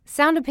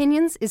Sound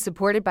Opinions is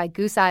supported by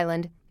Goose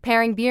Island,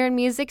 pairing beer and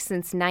music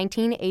since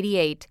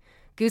 1988.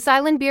 Goose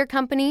Island Beer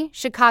Company,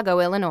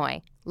 Chicago,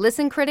 Illinois.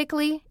 Listen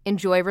critically,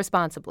 enjoy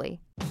responsibly.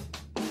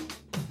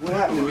 What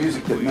happened to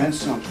music that meant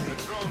something?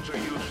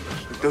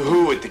 Like the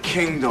Who at the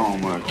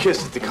Kingdom or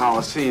Kiss at the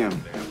Coliseum.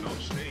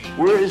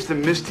 Where is the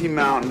Misty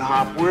Mountain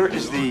Hop? Where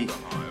is the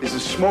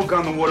Smoke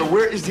on the Water?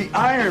 Where is the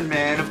Iron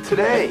Man of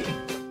today?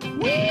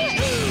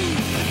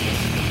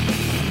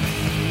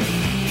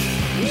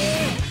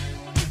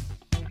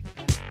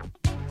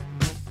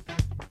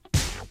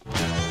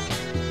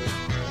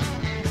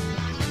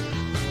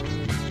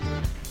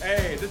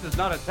 Hey, this is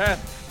not a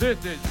test.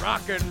 This is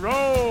rock and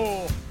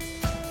roll.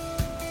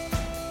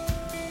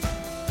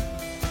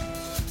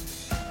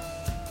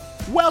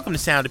 Welcome to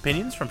Sound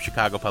Opinions from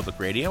Chicago Public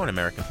Radio and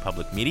American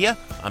Public Media.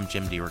 I'm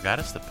Jim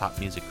DeRogatis, the pop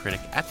music critic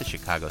at the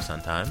Chicago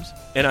Sun-Times.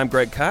 And I'm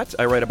Greg Kotz.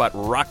 I write about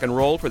rock and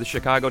roll for the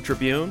Chicago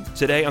Tribune.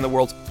 Today on the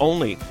world's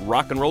only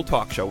rock and roll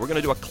talk show, we're going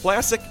to do a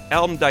classic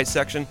album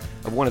dissection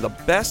of one of the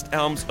best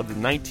albums of the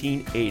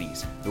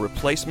 1980s, The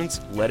Replacements'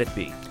 Let It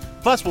Be.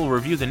 Plus, we'll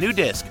review the new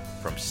disc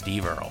from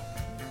Steve Earle.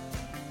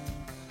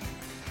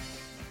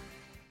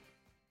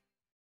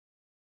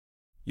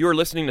 You are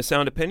listening to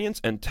Sound Opinions,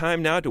 and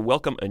time now to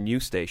welcome a new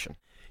station.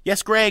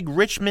 Yes, Greg,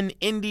 Richmond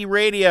Indie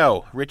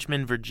Radio.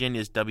 Richmond,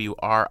 Virginia's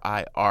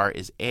WRIR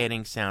is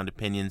adding Sound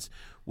Opinions.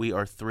 We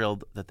are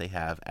thrilled that they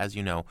have. As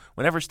you know,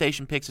 whenever a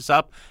station picks us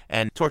up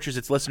and tortures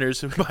its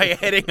listeners by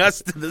adding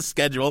us to the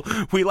schedule,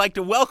 we like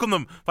to welcome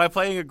them by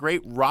playing a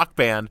great rock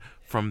band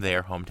from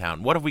their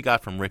hometown. What have we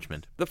got from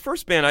Richmond? The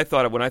first band I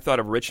thought of when I thought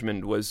of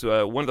Richmond was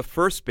one of the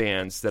first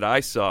bands that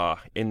I saw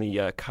in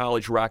the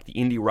college rock, the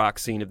indie rock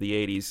scene of the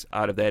 80s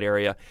out of that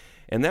area.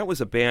 And that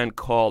was a band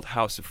called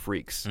House of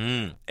Freaks.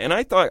 And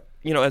I thought,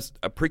 as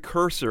a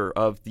precursor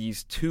of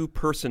these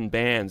two-person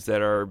bands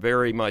that are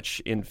very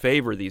much in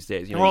favor these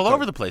days. They're all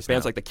over the place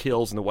bands now. Like the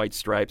Kills and the White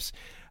Stripes.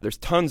 There's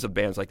tons of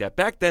bands like that.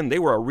 Back then, they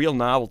were a real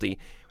novelty.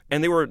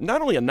 And they were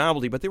not only a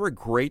novelty, but they were a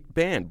great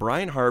band.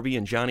 Brian Harvey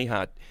and Johnny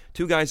Hott,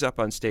 two guys up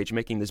on stage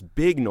making this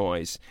big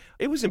noise.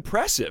 It was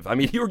impressive. I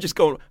mean, you were just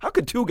going, how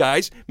could two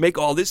guys make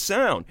all this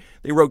sound?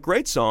 They wrote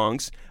great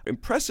songs,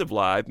 impressive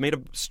live, made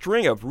a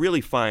string of really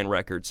fine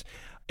records.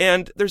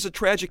 And there's a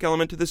tragic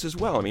element to this as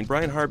well. I mean,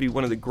 Brian Harvey,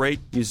 one of the great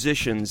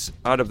musicians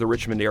out of the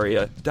Richmond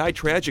area, died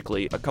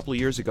tragically a couple of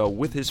years ago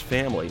with his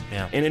family.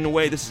 Yeah. And in a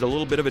way, this is a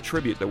little bit of a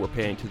tribute that we're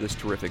paying to this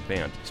terrific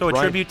band. So a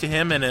tribute to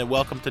him and a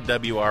welcome to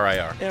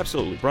WRIR.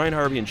 Absolutely. Brian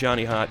Harvey and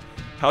Johnny Hott,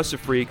 House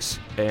of Freaks,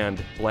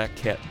 and Black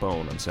Cat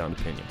Bone on Sound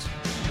Opinions.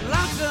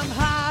 Lonesome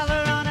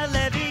holler on a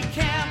levee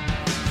camp,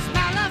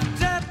 smell of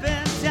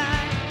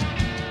turpentine.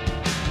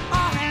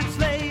 All hands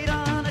laid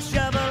on a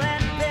shovel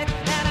and pick,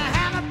 and a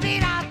hammer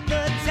beat out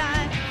the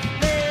time.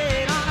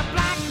 Laid on a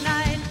black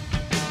night,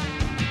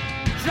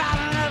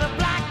 driving of a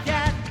black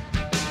cat,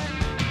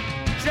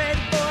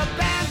 trading for a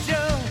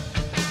banjo,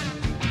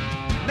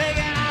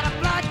 making out a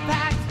blood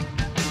pact,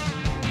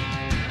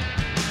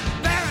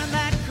 bearing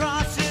that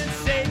cross in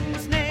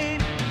Satan's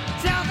name.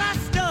 Tell the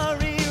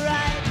story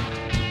right.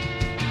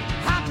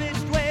 High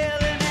pitched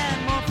wailing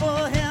and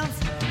mournful hymns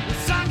were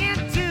sung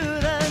into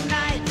the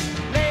night.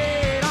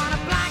 Laid on a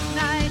black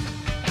night,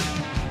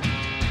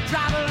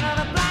 driving of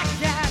a black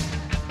cat,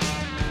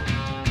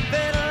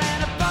 fiddle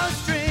and a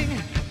bowstring,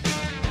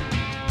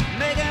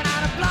 making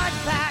out a blood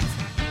pact,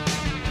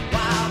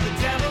 while the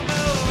devil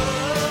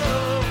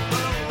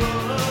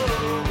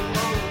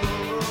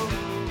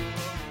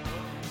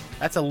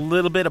That's a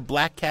little bit of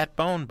Black Cat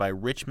Bone by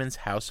Richmond's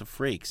House of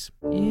Freaks.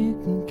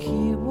 You can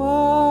keep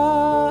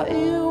what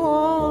you want.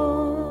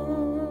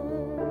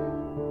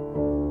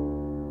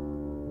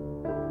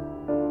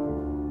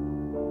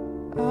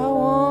 I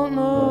want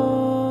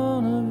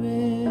none of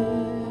it.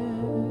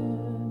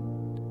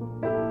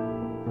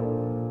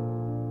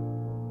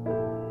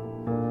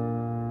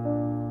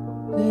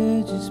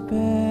 They're just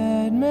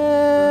bad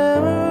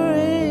memories.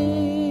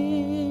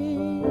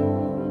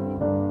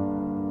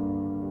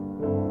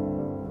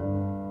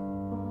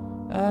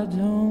 I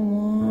don't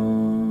want.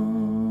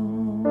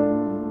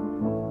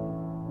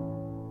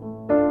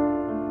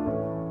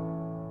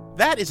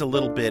 That is a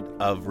little bit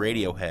of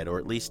Radiohead, or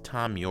at least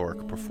Tom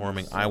York,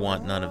 performing I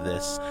Want None of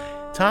This.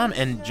 Tom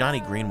and Johnny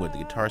Greenwood, the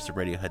guitarist of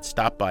Radiohead,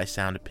 stopped by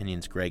Sound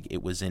Opinions, Greg.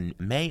 It was in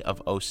May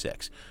of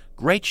 '06.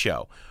 Great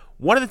show.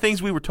 One of the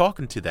things we were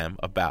talking to them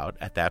about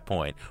at that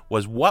point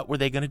was what were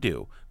they going to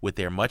do with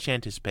their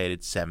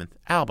much-anticipated seventh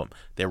album.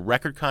 Their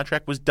record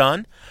contract was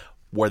done.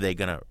 Were they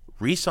going to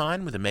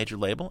re-sign with a major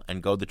label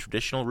and go the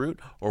traditional route,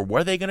 or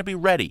were they going to be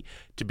ready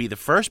to be the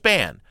first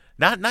band,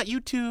 not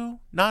U2,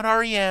 not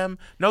REM,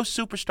 no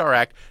superstar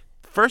act,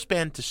 first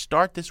band to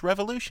start this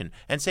revolution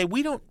and say,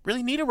 we don't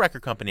really need a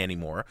record company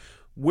anymore.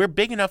 We're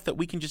big enough that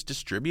we can just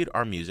distribute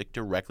our music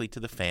directly to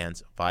the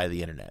fans via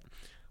the internet.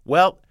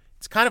 Well,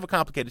 it's kind of a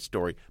complicated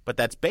story, but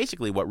that's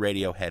basically what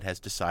Radiohead has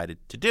decided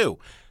to do.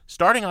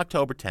 Starting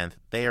October 10th,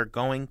 they are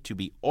going to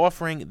be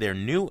offering their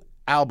new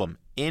album,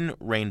 In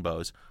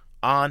Rainbows,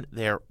 on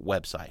their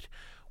website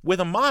with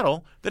a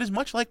model that is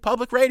much like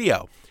public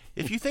radio.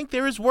 If you think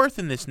there is worth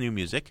in this new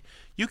music,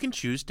 you can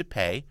choose to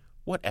pay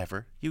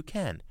whatever you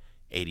can.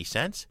 80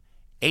 cents,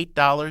 $8,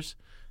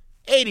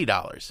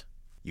 $80.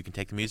 You can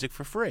take the music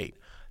for free.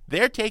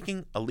 They're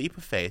taking a leap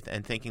of faith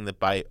and thinking that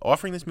by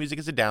offering this music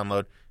as a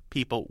download,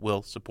 people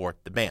will support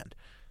the band.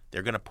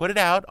 They're going to put it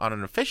out on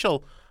an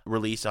official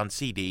release on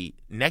CD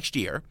next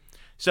year.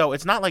 So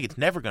it's not like it's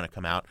never going to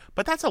come out,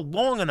 but that's a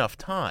long enough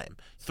time,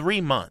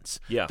 3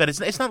 months, that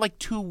it's not like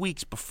 2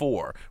 weeks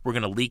before we're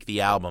going to leak the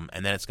album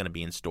and then it's going to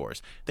be in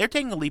stores. They're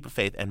taking a leap of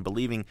faith and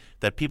believing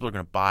that people are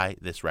going to buy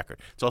this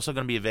record. It's also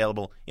going to be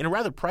available in a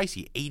rather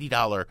pricey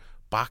 $80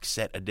 box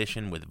set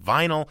edition with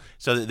vinyl,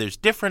 so that there's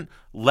different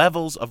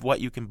levels of what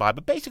you can buy.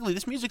 But basically,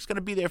 this music's going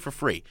to be there for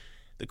free.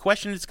 The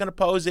question it's going to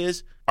pose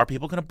is, are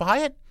people going to buy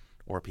it,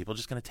 or are people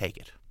just going to take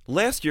it?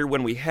 Last year,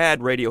 when we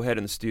had Radiohead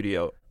in the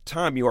studio,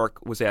 Tom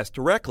York was asked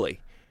directly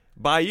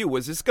by you,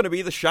 was this going to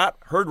be the shot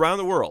heard around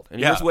the world?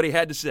 And here's what he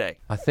had to say.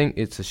 I think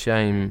it's a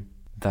shame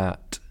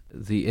that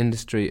the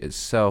industry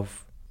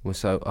itself was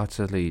so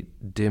utterly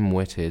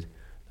dim-witted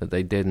that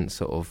they didn't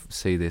sort of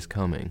see this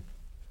coming.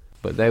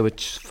 But they were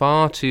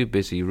far too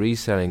busy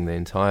reselling the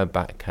entire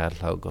back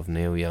catalogue of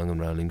Neil Young and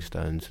Rolling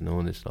Stones and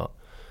all this lot.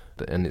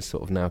 And it's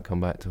sort of now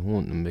come back to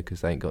haunt them because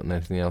they ain't got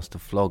anything else to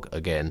flog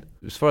again.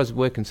 As far as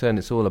we're concerned,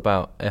 it's all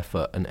about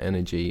effort and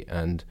energy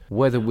and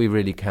whether we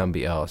really can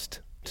be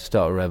asked to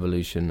start a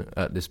revolution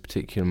at this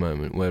particular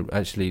moment where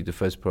actually the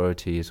first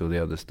priority is all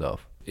the other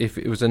stuff. If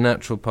it was a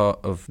natural part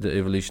of the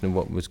evolution of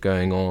what was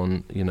going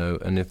on, you know,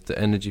 and if the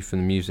energy from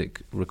the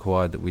music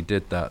required that we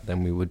did that,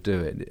 then we would do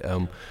it.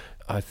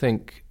 I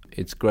think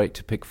it's great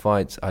to pick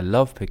fights. I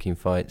love picking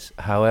fights.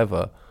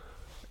 However,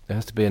 there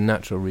has to be a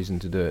natural reason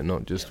to do it,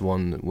 not just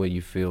one where you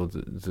feel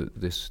that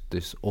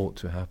this ought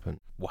to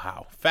happen.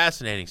 Wow.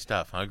 Fascinating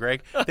stuff, huh,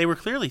 Greg? They were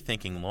clearly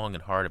thinking long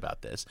and hard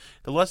about this.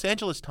 The Los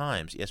Angeles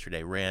Times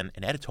yesterday ran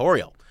an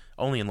editorial.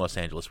 Only in Los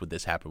Angeles would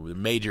this happen, where a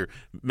major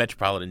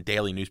metropolitan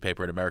daily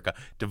newspaper in America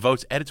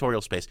devotes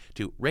editorial space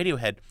to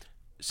Radiohead.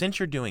 Since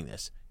you're doing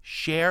this,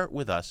 share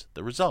with us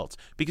the results.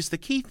 Because the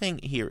key thing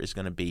here is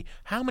going to be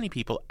how many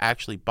people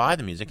actually buy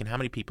the music and how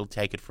many people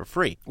take it for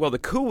free. Well, the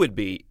coup would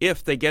be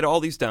if they get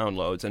all these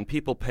downloads and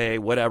people pay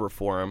whatever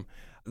for them,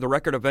 the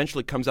record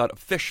eventually comes out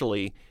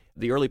officially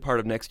the early part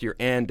of next year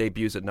and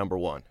debuts at number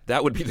one.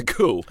 That would be the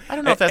coup. I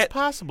don't know if that's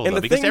possible, though,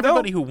 because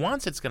everybody who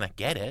wants it's going to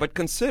get it. But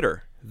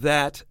consider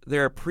that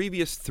their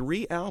previous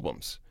 3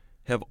 albums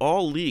have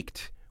all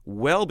leaked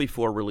well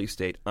before release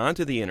date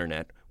onto the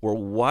internet, were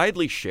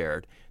widely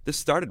shared. This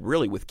started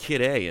really with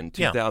Kid A in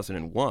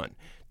 2001. Yeah.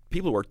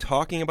 People were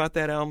talking about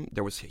that album.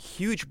 There was a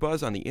huge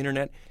buzz on the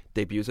internet.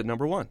 Debuts at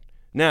number one.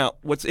 Now,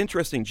 what's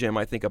interesting, Jim,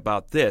 I think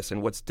about this,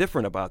 and what's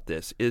different about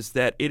this, is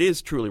that it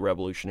is truly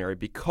revolutionary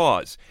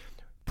because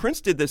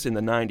Prince did this in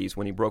the 90s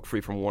when he broke free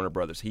from Warner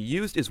Brothers. He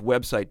used his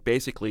website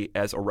basically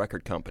as a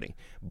record company.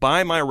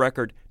 Buy my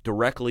record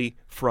directly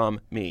from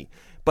me.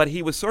 But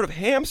he was sort of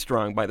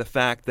hamstrung by the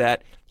fact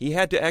that he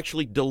had to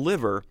actually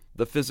deliver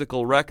the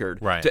physical record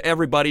to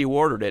everybody who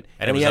ordered it,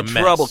 and he had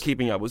trouble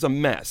keeping up. It was a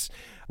mess.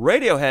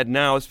 Radiohead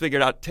now has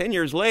figured out 10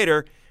 years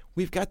later,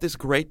 we've got this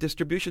great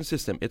distribution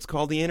system. It's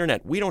called the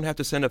internet. We don't have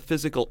to send a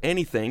physical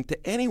anything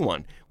to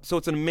anyone. So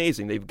it's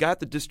amazing. They've got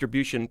the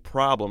distribution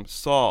problem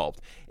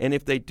solved. And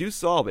if they do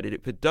solve it,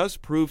 if it does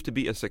prove to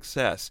be a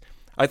success,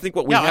 I think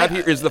what we have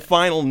here is the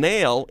final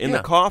nail in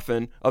the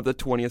coffin of the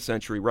 20th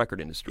century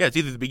record industry. Yeah, it's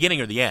either the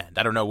beginning or the end.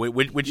 I don't know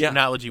which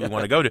analogy we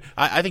want to go to.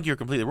 I think you're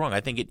completely wrong. I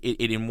think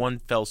it in one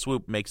fell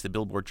swoop makes the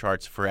Billboard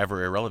charts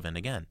forever irrelevant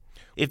again.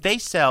 If they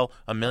sell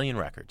 1 million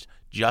records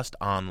just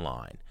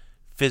online,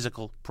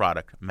 physical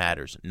product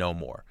matters no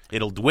more.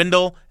 It'll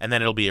dwindle, and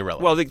then it'll be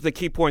irrelevant. Well, the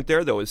key point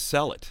there, though, is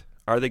sell it.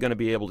 Are they going to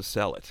be able to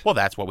sell it? Well,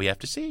 that's what we have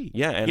to see.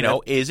 Yeah,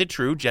 and is it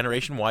true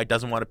Generation Y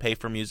doesn't want to pay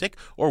for music,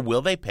 or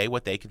will they pay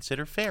what they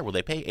consider fair? Will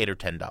they pay $8 or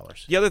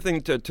 $10? The other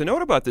thing to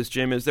note about this,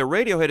 Jim, is that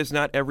Radiohead is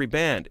not every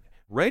band.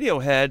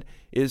 Radiohead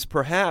is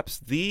perhaps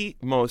the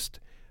most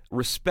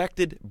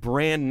respected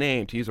brand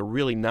name, to use a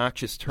really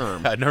noxious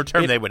term. No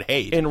term they would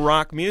hate. In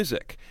rock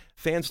music.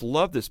 Fans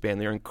love this band.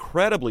 They're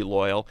incredibly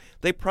loyal.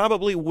 They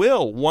probably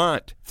will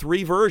want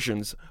 3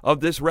 versions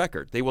of this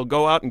record. They will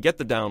go out and get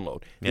the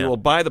download. They will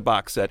buy the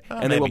box set,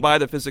 and they will buy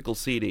the physical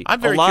CD. I'm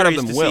very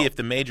curious to see if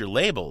the major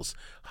labels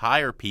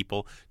hire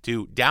people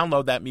to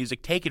download that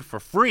music, take it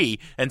for free,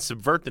 and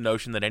subvert the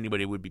notion that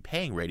anybody would be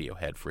paying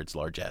Radiohead for its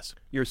largesse.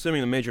 You're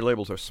assuming the major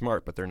labels are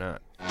smart, but they're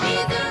not. He's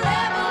a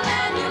rebel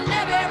and he'll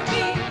never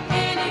be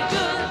any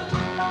good.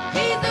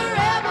 He's a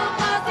rebel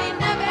 'cause he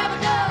never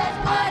ever does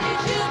what he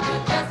should do.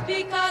 Just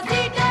because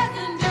he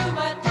doesn't do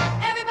what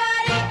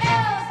everybody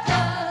else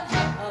does.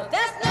 Oh,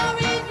 that's no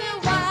reason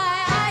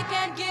why I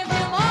can't give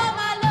him all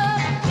my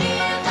love. He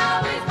is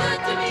always good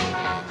to me,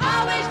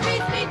 always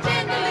treats me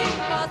tenderly.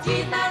 'Cause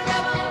he's my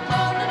rebel,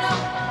 no.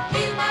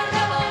 He's my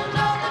rebel,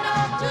 no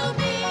to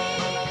me.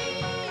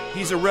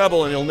 He's a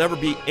rebel and he'll never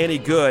be any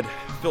good.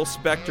 Phil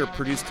Spector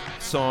produced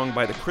a song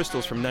by the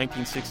Crystals from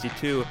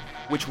 1962,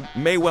 which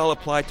may well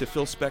apply to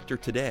Phil Spector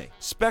today.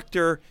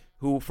 Spector,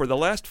 who for the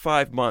last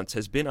 5 months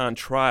has been on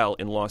trial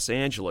in Los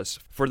Angeles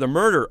for the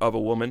murder of a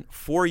woman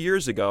 4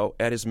 years ago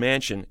at his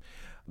mansion.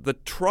 The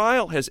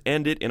trial has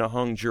ended in a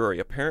hung jury.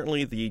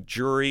 Apparently, the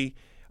jury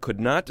could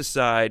not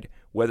decide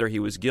whether he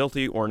was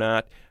guilty or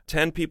not.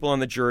 10 people on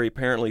the jury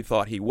apparently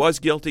thought he was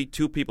guilty.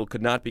 2 people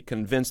could not be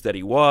convinced that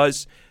he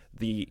was.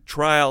 The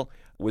trial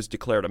was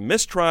declared a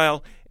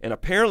mistrial, and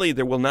apparently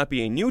there will not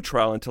be a new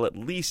trial until at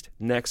least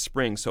next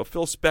spring. So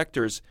Phil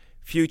Spector's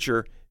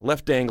future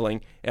left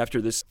dangling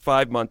after this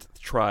 5-month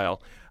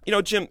trial. You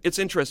know, Jim, it's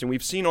interesting.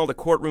 We've seen all the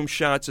courtroom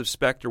shots of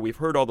Spector. We've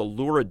heard all the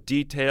lurid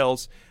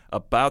details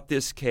about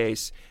this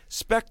case.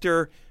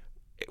 Spector,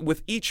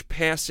 with each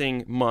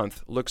passing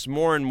month, looks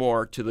more and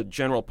more to the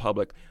general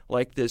public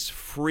like this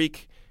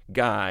freak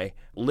guy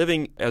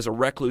living as a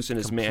recluse in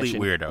his Complete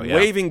mansion, weirdo, yeah.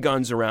 waving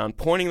guns around,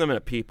 pointing them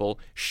at people,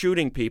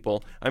 shooting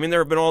people. I mean,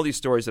 there have been all these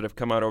stories that have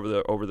come out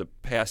over the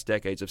past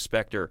decades of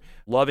Spector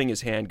loving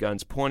his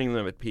handguns, pointing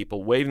them at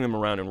people, waving them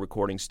around in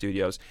recording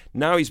studios.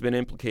 Now he's been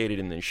implicated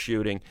in this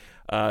shooting.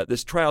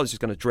 This trial is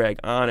just going to drag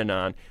on and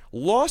on.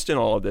 Lost in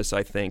all of this,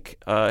 I think,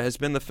 has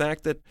been the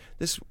fact that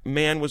this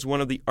man was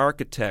one of the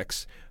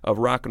architects of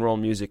rock and roll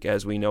music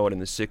as we know it in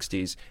the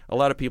 60s. A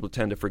lot of people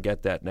tend to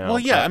forget that now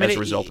as a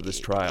result of this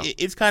trial.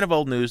 It's kind of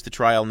old news, the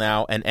trial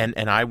now,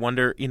 and I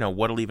wonder,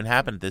 what'll even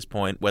happen at this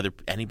point, whether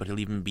anybody will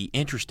even be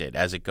interested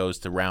as it goes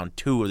to round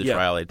 2 of the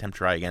trial, they attempt to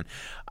try again.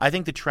 I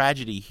think the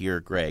tragedy here,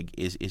 Greg,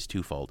 is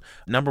twofold.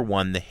 Number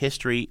one, the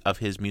history of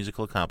his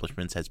musical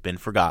accomplishments has been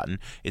forgotten.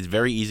 It's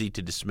very easy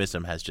to dismiss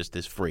him as just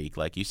this freak,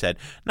 like you said.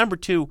 Number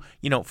two,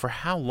 for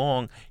how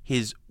long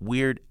his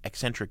weird,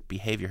 eccentric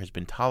behavior has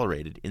been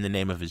tolerated in the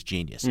name of his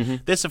genius. Mm-hmm.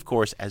 This, of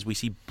course, as we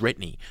see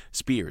Britney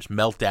Spears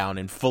melt down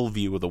in full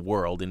view of the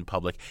world in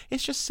public,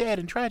 it's just sad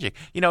and tragic.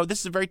 This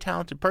is a very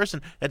talented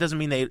person. That doesn't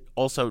mean they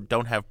also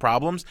don't have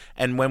problems.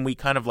 And when we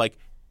kind of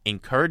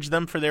encourage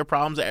them for their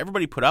problems,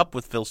 everybody put up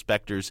with Phil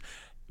Spector's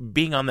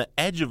being on the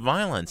edge of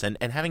violence and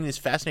having this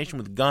fascination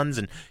with guns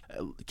and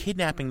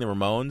kidnapping the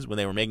Ramones when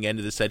they were making End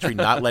of the Century,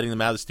 not letting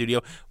them out of the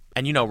studio.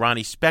 And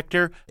Ronnie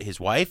Spector, his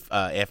wife,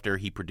 after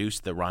he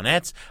produced the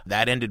Ronettes,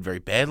 that ended very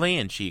badly,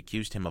 and she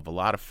accused him of a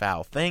lot of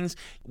foul things.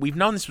 We've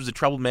known this was a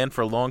troubled man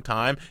for a long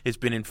time. It's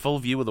been in full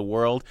view of the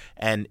world,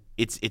 and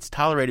it's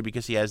tolerated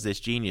because he has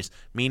this genius.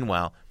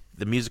 Meanwhile,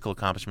 the musical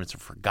accomplishments are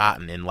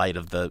forgotten in light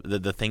of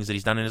the things that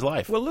he's done in his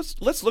life. Well,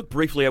 let's look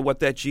briefly at what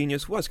that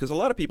genius was, because a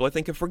lot of people, I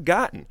think, have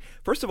forgotten.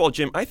 First of all,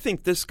 Jim, I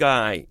think this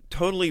guy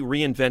totally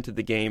reinvented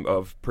the game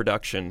of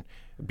production,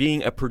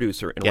 being a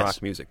producer in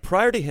rock music.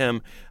 Prior to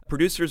him,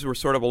 producers were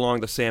sort of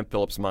along the Sam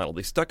Phillips model.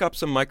 They stuck up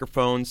some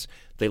microphones,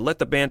 they let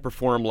the band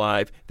perform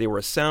live, they were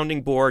a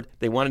sounding board,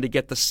 they wanted to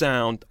get the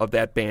sound of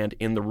that band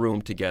in the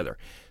room together.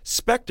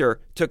 Spector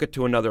took it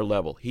to another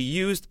level. He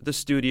used the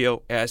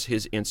studio as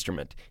his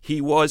instrument. He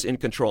was in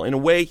control. In a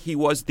way, he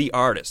was the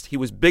artist. He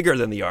was bigger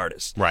than the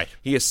artist. Right.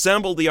 He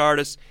assembled the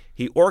artists,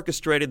 he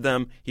orchestrated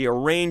them, he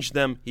arranged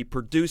them, he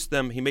produced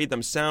them, he made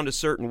them sound a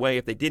certain way.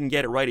 If they didn't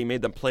get it right, he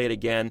made them play it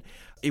again.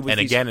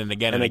 Again.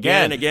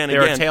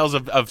 There are tales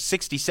of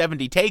 60,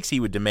 70 takes he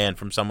would demand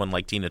from someone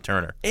like Tina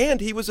Turner. And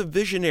he was a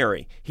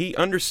visionary. He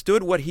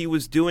understood what he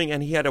was doing,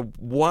 and he had a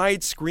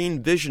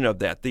widescreen vision of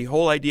that. The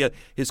whole idea,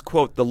 his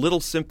quote, "the little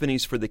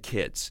symphonies for the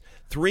kids."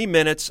 3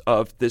 minutes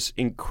of this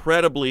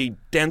incredibly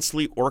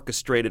densely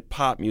orchestrated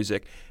pop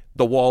music,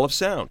 the wall of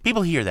sound.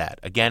 People hear that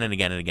again and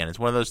again and again. It's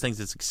one of those things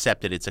that's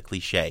accepted. It's a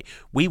cliche.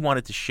 We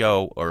wanted to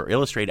show or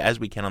illustrate as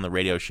we can on the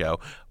radio show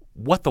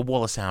what the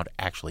wall of sound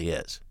actually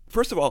is.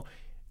 First of all,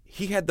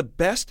 he had the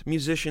best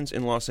musicians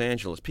in Los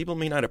Angeles. People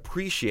may not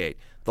appreciate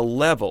the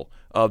level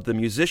of the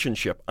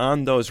musicianship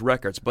on those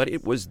records, but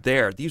it was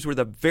there. These were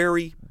the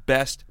very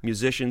best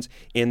musicians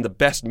in the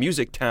best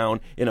music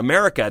town in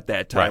America at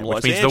that time,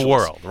 Los Angeles. Which means the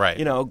world,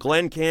 right.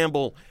 Glenn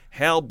Campbell,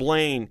 Hal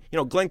Blaine.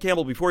 Glenn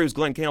Campbell, before he was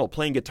Glenn Campbell,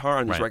 playing guitar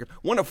on these records.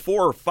 One of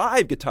 4 or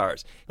 5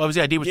 guitars. Well,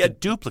 the idea was to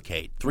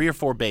duplicate 3 or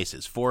 4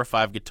 basses, 4 or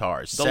 5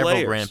 guitars, several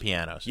layers. grand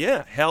pianos.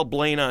 Yeah, Hal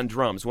Blaine on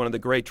drums, one of the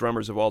great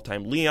drummers of all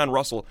time. Leon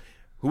Russell.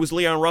 Who was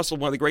Leon Russell,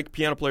 one of the great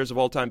piano players of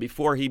all time?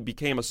 Before he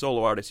became a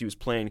solo artist, he was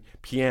playing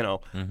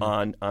piano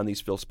on these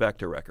Phil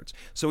Spector records.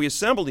 So he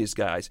assembled these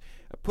guys,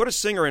 put a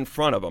singer in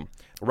front of him,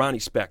 Ronnie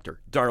Spector,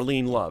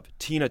 Darlene Love,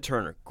 Tina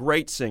Turner,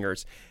 great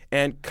singers,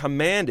 and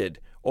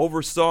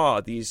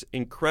oversaw these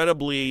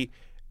incredibly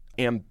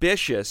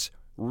ambitious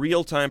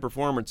real-time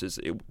performances.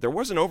 There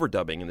wasn't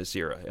overdubbing in this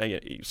era.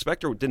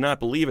 Spector did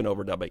not believe in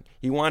overdubbing.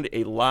 He wanted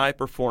a live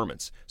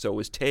performance. So it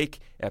was take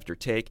after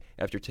take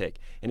after take.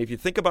 And if you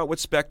think about what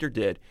Spector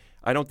did,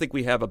 I don't think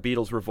we have a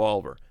Beatles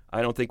Revolver.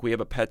 I don't think we have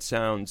a Pet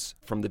Sounds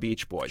from the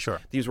Beach Boys. Sure.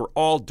 These were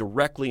all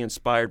directly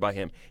inspired by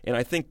him. And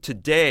I think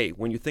today,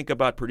 when you think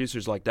about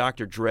producers like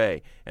Dr.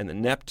 Dre and the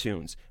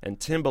Neptunes and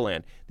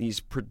Timbaland, these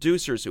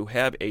producers who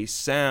have a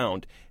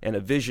sound and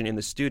a vision in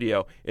the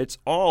studio, it's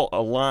all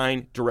a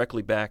line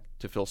directly back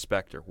to Phil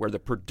Spector, where the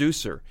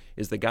producer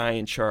is the guy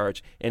in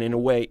charge and in a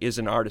way is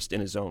an artist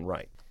in his own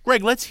right.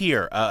 Greg, let's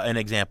hear an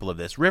example of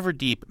this. River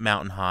Deep,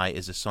 Mountain High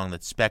is a song that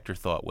Spector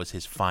thought was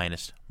his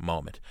finest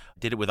moment.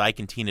 Did it with Ike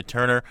and Tina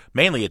Turner.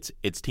 Mainly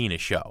it's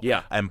Tina's show.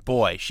 Yeah. And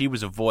boy, she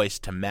was a voice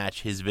to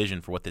match his vision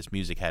for what this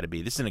music had to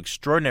be. This is an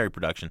extraordinary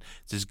production.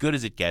 It's as good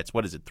as it gets.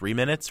 What is it, 3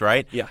 minutes,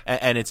 right? Yeah.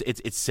 And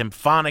it's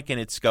symphonic in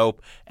its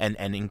scope and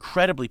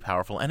incredibly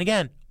powerful. And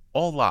again,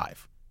 all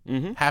live,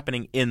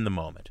 happening in the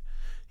moment.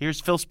 Here's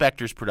Phil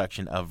Spector's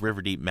production of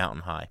River Deep,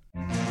 Mountain High.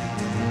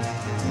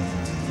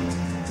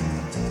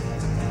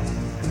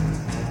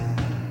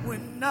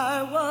 When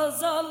I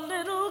was a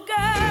little girl,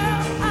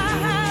 I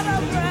had a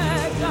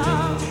rag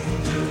doll,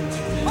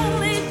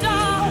 only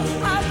doll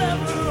I've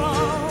ever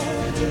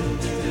owned.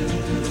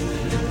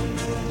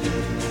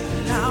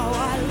 Now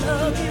I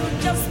love you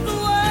just the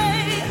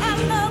way I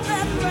love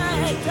that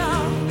rag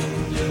doll,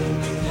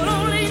 but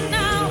only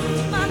now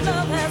my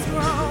love has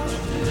grown,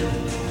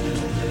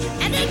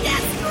 and it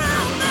gets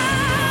stronger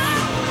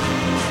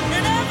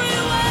in every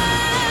way,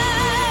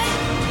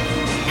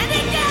 and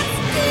it gets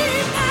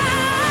deeper.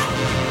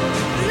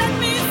 Let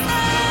me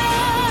say,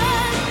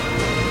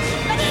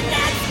 but it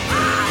gets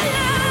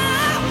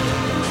higher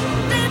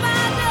day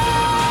by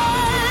day.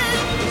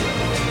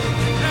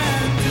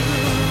 And do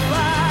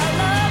I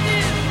love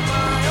you,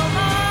 my oh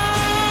my?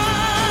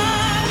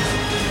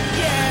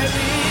 Yeah,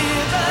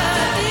 river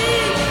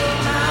deep,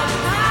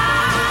 mountain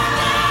high,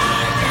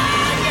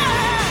 yeah.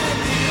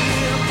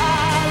 If I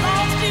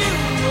lost you,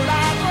 would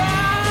I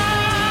cry?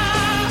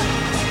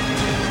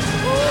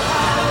 Oh,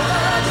 I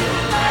love you,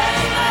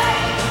 baby,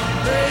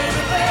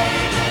 baby,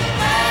 baby,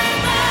 baby.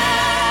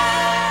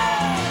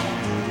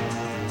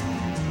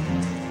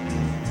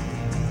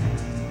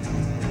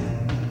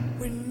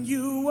 When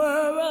you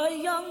were a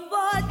young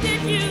boy,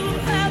 did you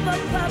have a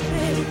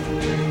puppy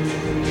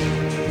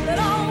that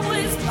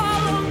always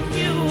followed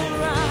you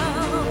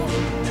around?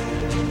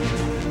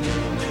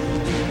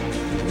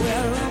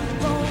 Well, I'm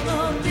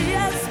gonna be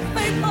as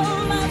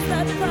faithful as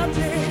that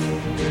puppy.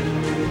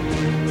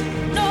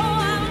 No,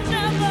 I'll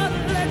never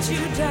let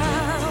you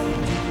down.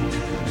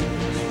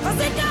 'Cause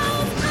it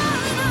goes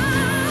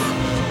on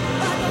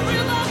like a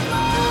river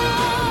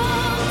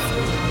flows,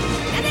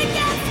 and it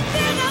gets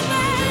bigger,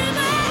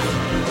 baby,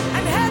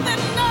 and heaven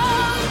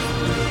knows,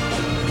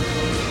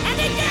 and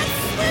it gets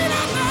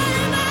sweeter,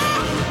 baby,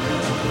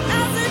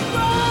 as it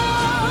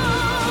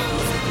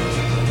grows.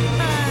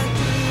 And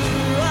do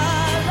I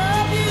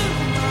love you,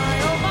 my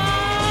oh my?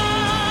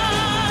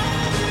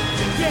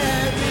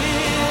 Yeah,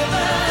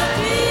 river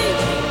deep,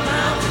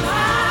 mountain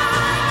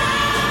high,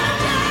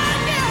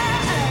 yeah.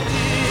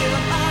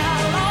 If I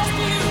lost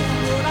you,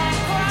 would I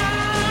cry?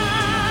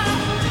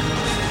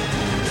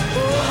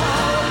 Oh, I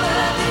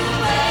love you,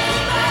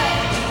 baby,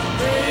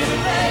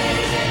 baby,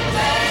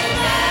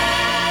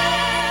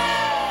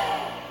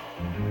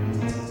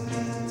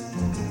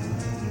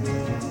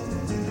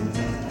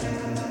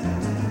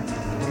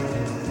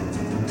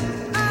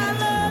 I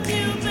love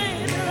you,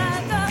 baby,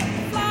 like a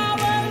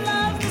flower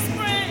loves the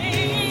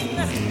spring.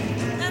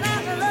 And I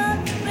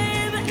love you,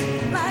 baby,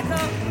 like a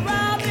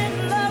robin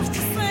loves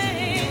to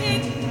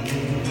sing.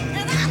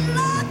 And I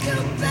love you,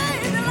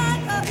 baby,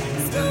 like a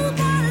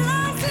schoolboy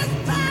loves his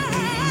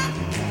band.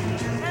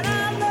 And I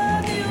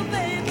love you,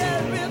 baby,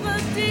 river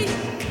deep,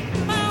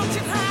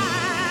 mountain high.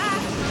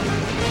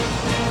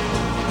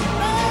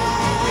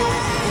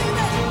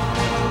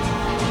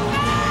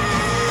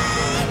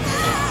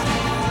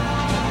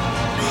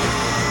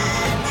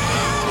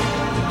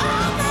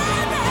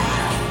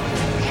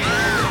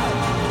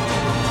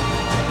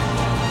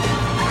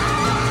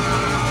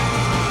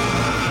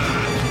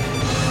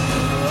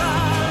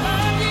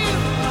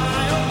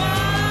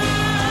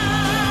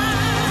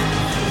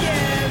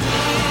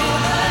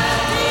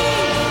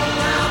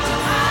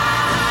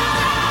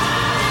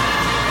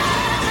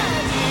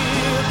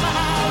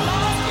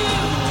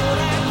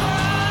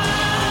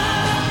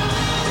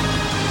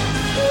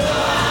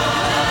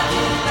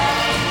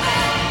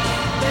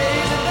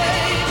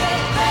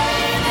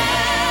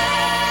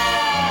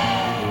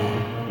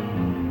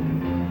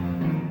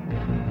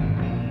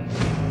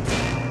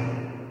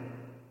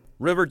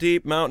 River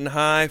Deep, Mountain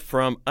High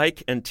from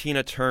Ike and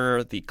Tina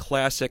Turner, the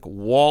classic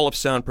wall of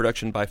sound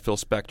production by Phil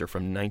Spector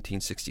from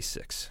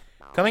 1966.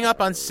 Coming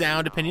up on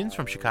Sound Opinions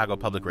from Chicago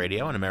Public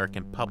Radio and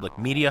American Public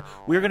Media,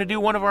 we're going to do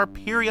one of our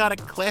periodic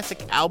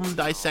classic album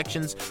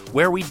dissections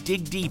where we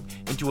dig deep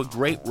into a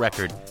great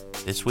record.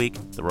 This week,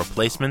 The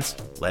Replacements'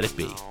 Let It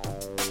Be.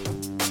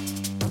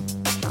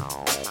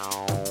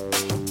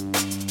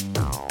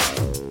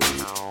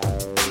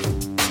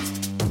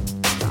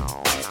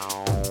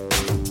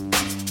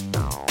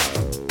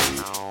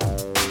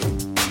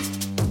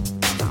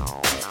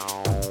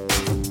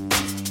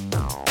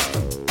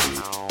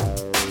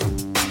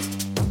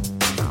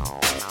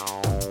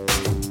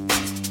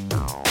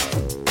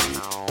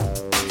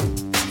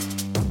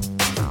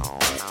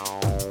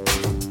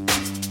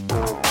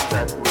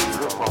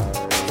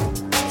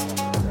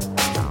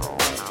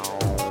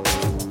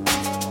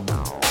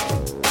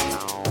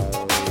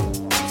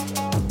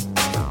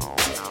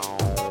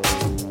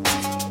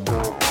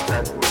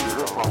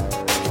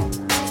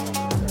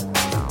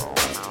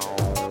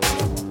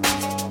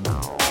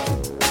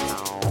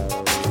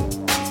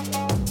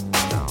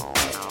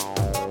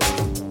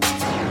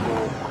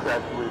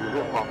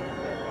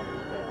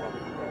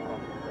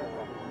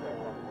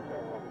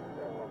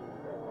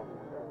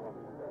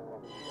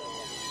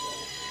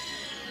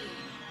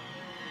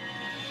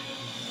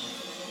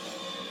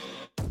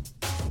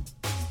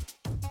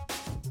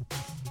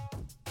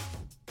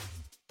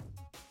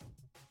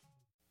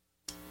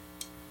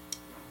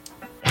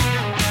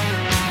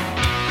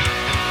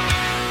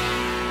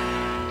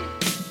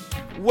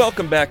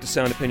 Welcome back to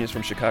Sound Opinions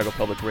from Chicago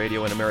Public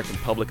Radio and American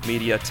Public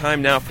Media.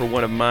 Time now for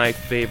one of my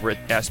favorite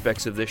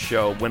aspects of this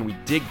show, when we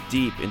dig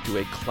deep into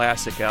a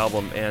classic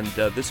album, and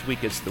this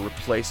week it's The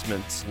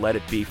Replacements' Let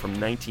It Be from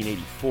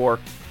 1984.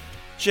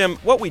 Jim,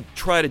 what we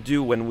try to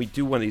do when we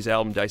do one of these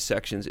album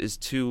dissections is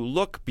to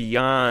look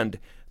beyond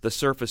the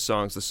surface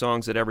songs, the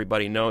songs that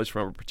everybody knows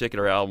from a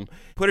particular album,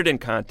 put it in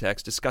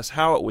context, discuss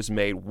how it was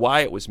made, why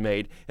it was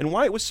made, and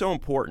why it was so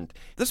important.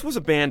 This was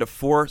a band of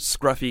 4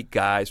 scruffy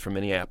guys from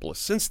Minneapolis.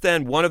 Since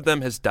then, one of them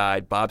has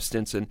died, Bob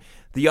Stinson.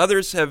 The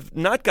others have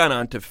not gone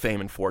on to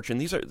fame and fortune.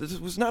 This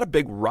was not a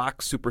big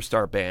rock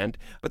superstar band,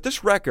 but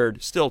this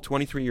record, still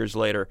 23 years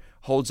later,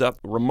 holds up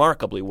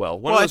remarkably well.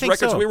 One of those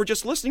records we were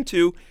just listening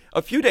to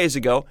a few days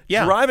ago,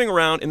 driving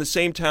around in the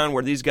same town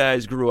where these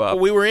guys grew up.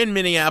 Well, we were in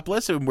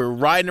Minneapolis, and we're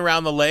riding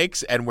around the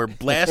lakes, and we're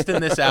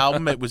blasting this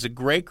album. It was a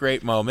great,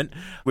 great moment.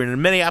 We're in a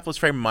Minneapolis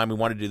frame of mind. We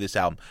wanted to do this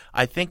album.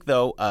 I think,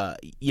 though,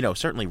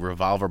 certainly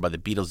Revolver by the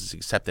Beatles is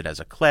accepted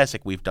as a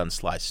classic. We've done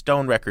Sly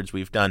Stone records.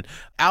 We've done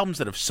albums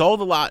that have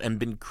sold a lot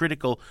and been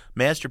critical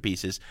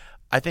masterpieces.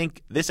 I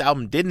think this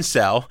album didn't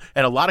sell,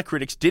 and a lot of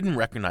critics didn't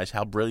recognize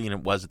how brilliant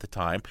it was at the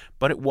time,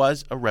 but it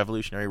was a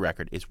revolutionary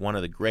record. It's one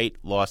of the great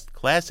lost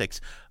classics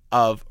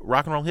of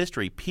rock and roll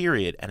history,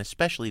 period, and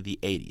especially the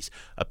 80s,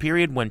 a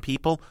period when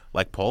people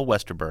like Paul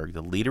Westerberg,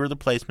 the leader of the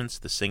Replacements,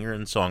 the singer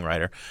and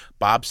songwriter,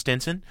 Bob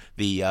Stinson,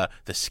 the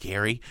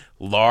scary,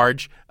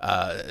 large,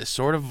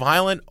 sort of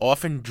violent,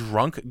 often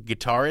drunk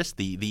guitarist,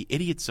 the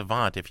idiot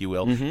savant, if you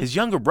will, his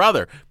younger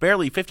brother,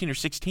 barely 15 or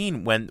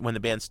 16 when the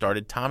band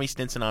started, Tommy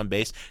Stinson on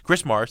bass,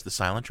 Chris Morris, the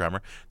silent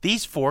drummer.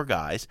 These 4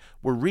 guys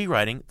were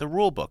rewriting the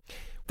rule book.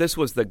 This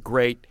was the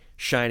great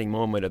shining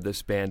moment of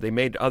this band. They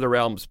made other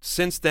albums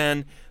since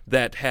then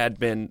that had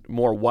been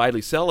more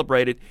widely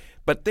celebrated,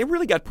 but they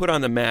really got put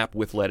on the map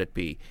with Let It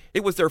Be.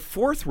 It was their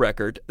 4th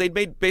record. They'd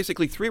made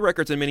basically 3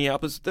 records in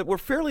Minneapolis that were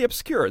fairly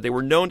obscure. They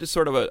were known to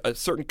sort of a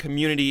certain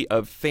community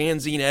of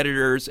fanzine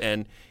editors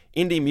and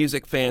indie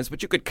music fans,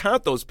 but you could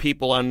count those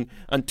people on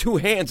 2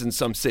 hands in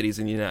some cities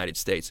in the United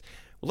States.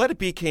 Well, Let It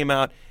Be came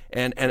out,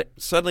 and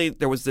suddenly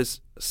there was this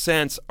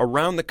sense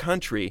around the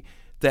country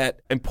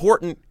that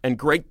important and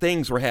great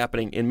things were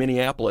happening in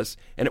Minneapolis,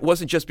 and it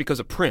wasn't just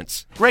because of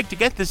Prince. Greg, to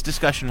get this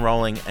discussion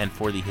rolling and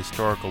for the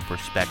historical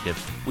perspective,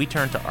 we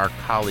turn to our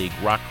colleague,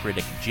 rock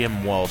critic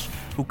Jim Walsh,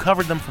 who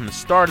covered them from the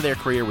start of their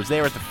career, was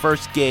there at the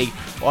first gig,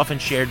 often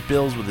shared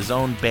bills with his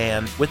own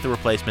band, with the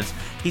Replacements.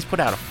 He's put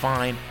out a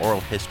fine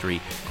oral history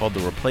called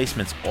The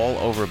Replacements All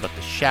Over But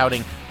the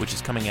Shouting, which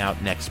is coming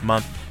out next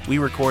month. We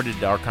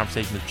recorded our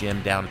conversation with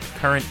Jim down at the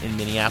Current in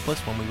Minneapolis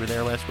when we were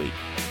there last week.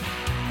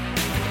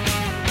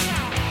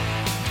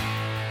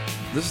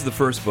 This is the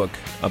first book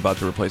about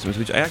the Replacements,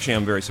 which I actually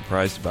am very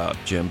surprised about,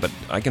 Jim, but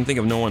I can think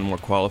of no one more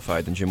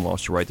qualified than Jim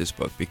Walsh to write this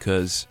book,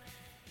 because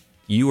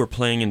you were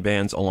playing in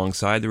bands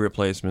alongside the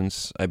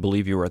Replacements. I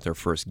believe you were at their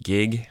first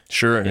gig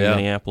in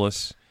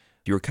Minneapolis.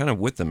 You were kind of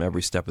with them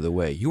every step of the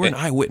way. You were an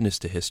eyewitness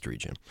to history,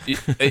 Jim.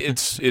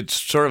 It's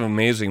sort of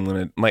amazing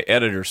when my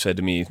editor said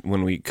to me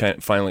when we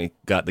finally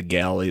got the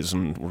galleys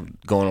and were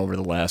going over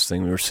the last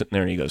thing, we were sitting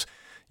there and he goes,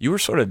 "You were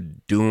sort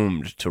of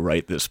doomed to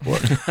write this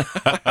book."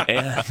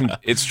 And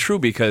it's true,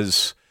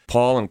 because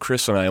Paul and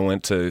Chris and I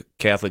went to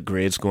Catholic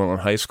grade school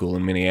and high school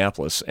in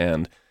Minneapolis,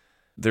 and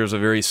there's a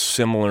very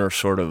similar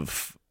sort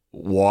of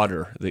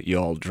water that you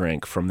all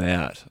drank from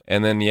that.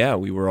 And then,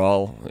 we were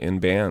all in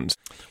bands.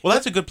 Well,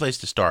 that's a good place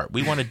to start.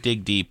 We want to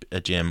dig deep,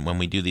 Jim, when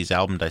we do these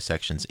album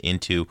dissections,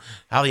 into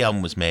how the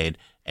album was made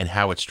and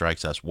how it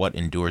strikes us, what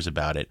endures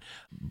about it.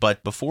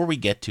 But before we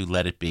get to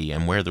Let It Be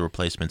and where the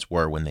Replacements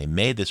were when they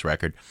made this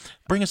record,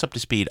 bring us up to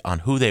speed on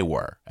who they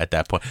were at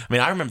that point. I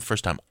mean, I remember the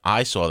first time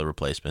I saw the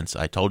Replacements.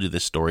 I told you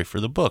this story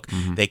for the book.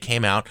 They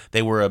came out.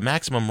 They were a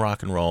maximum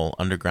rock and roll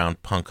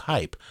underground punk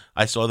hype.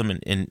 I saw them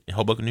in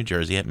Hoboken, New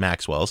Jersey at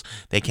Maxwell's.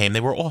 They came. They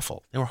were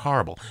awful. They were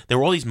horrible. There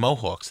were all these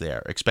Mohawks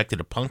there, expected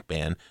a punk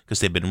band because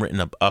they'd been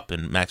written up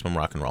in maximum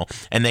rock and roll,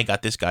 and they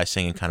got this guy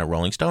singing kind of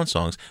Rolling Stone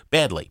songs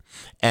badly.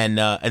 And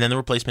then the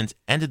Replacements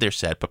ended their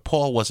set, but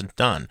Paul wasn't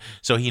done.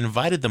 So he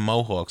invited the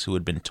Mohawks, who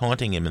had been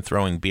taunting him and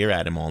throwing beer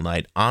at him all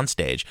night, on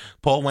stage.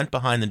 Paul went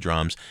behind the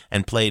drums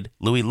and played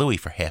Louie Louie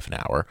for half an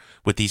hour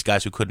with these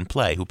guys who couldn't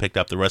play, who picked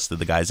up the rest of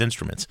the guys'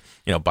 instruments.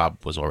 You know,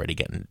 Bob was already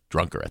getting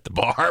drunker at the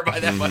bar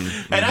by that point.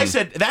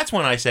 And that's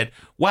when I said,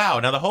 wow,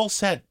 now the whole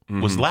set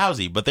was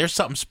lousy, but there's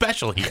something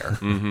special here.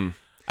 And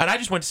I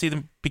just went to see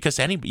them because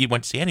you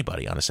went to see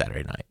anybody on a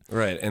Saturday night.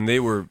 Right, and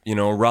they were,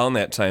 around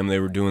that time they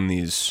were doing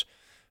these,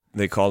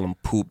 they called them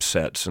poop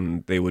sets,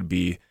 and they would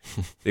be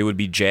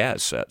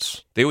jazz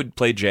sets. They would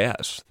play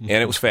jazz,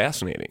 and it was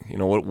fascinating.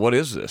 What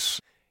is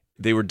this?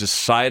 They were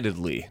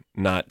decidedly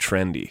not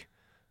trendy,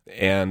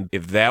 and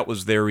if that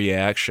was their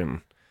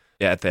reaction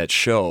at that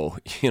show,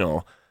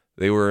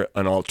 they were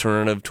an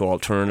alternative to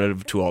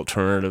alternative to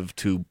alternative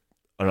to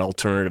an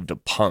alternative to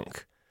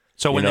punk.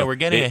 So when they were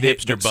getting a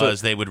hipster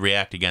buzz, they would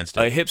react against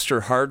it. A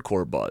hipster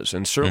hardcore buzz,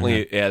 and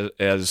certainly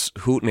as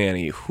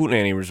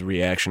Hootenanny was a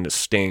reaction to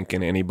Stink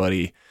and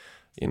anybody,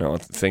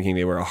 thinking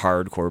they were a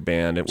hardcore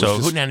band.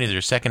 Hootenanny is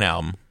their second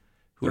album.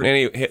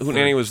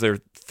 Hootenanny was their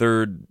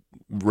third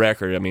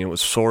record. I mean, it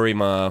was Sorry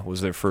Ma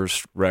was their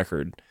first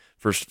record,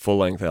 first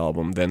full-length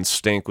album. Then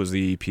Stink was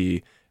the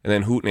EP, and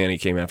then Hootenanny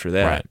came after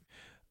that. Right.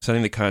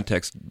 Setting the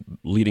context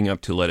leading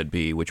up to Let It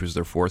Be, which was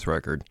their fourth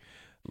record,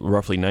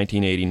 roughly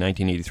 1980,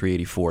 1983,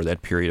 84,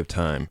 that period of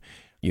time,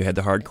 you had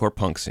the hardcore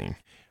punk scene,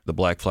 the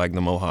Black Flag,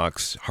 the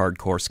Mohawks,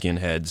 hardcore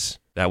skinheads.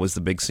 That was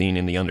the big scene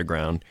in the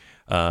underground.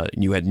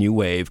 You had new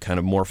wave kind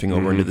of morphing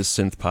over into the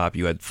synth pop.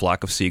 You had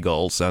Flock of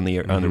Seagulls on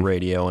the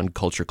radio and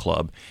Culture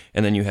Club,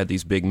 and then you had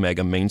these big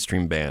mega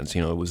mainstream bands.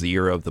 You know, it was the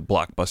era of the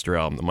blockbuster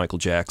album, the Michael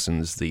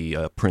Jacksons,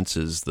 the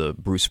Princes, the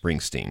Bruce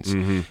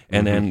Springsteens,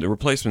 and then the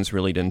Replacements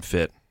really didn't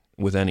fit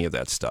with any of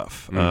that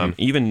stuff.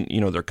 Even,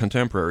 their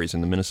contemporaries in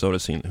the Minnesota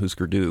scene,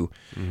 Husker Du,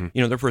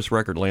 their first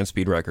record, Land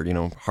Speed record,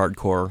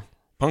 hardcore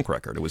punk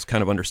record. It was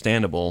kind of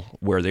understandable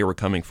where they were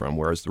coming from,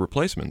 whereas the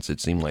Replacements, it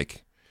seemed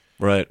like,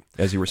 right,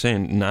 as you were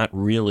saying, not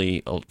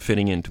really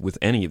fitting in with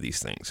any of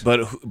these things.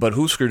 But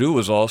Husker Du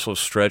was also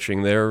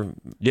stretching their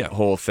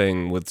whole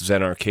thing with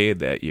Zen Arcade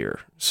that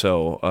year.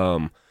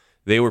 So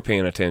they were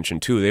paying attention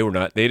too.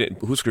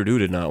 Husker Du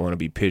did not want to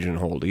be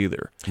pigeonholed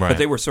either. Right. But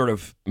they were sort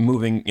of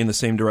moving in the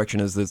same direction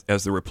as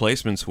the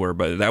Replacements were.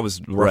 But that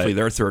was roughly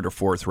their third or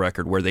fourth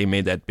record where they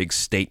made that big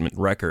statement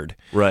record.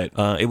 Right.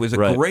 It was a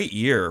great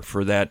year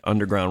for that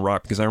underground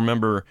rock, because I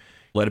remember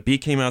Let It Be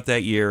came out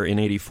that year in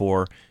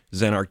 '84.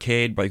 Zen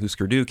Arcade by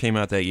Husker Du came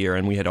out that year,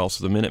 and we had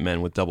also the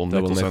Minutemen with Double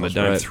Nickels on the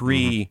dime. Right.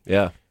 Three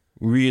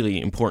really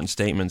important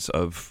statements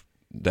of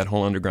that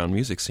whole underground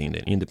music scene,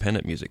 the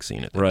independent music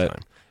scene at that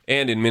time.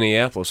 And in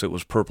Minneapolis, it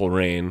was Purple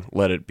Rain,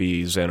 Let It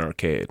Be, Zen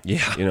Arcade.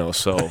 Yeah.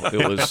 So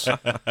it was...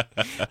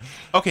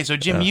 Okay, so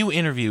Jim, you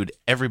interviewed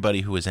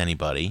everybody who was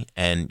anybody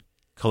and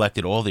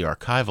collected all the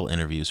archival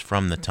interviews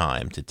from the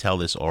time to tell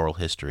this oral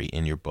history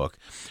in your book.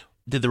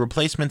 Did the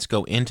Replacements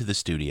go into the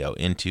studio,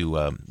 into,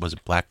 was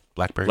it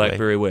Blackberry Way?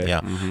 Blackberry Way.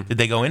 Yeah. Did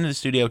they go into the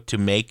studio to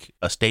make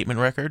a statement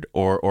record,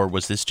 or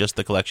was this just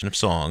the collection of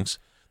songs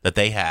that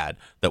they had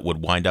that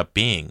would wind up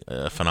being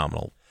a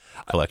phenomenal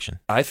collection?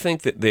 I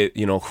think that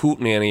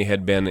Hootenanny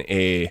had been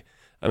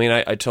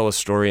I tell a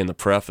story in the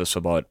preface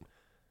about,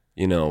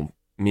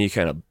 me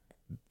kind of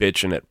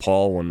bitching at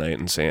Paul one night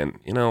and saying,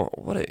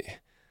 what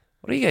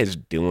are you guys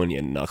doing,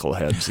 you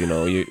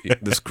knuckleheads?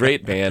 This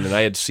great band, and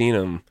I had seen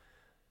them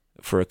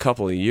for a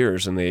couple of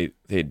years, and they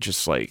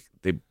just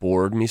they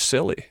bored me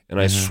silly,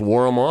 and I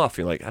swore them off.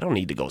 You're like, I don't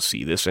need to go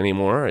see this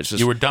anymore. It's just,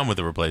 you were done with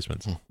the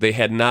Replacements. They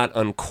had not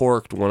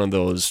uncorked one of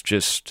those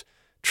just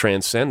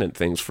transcendent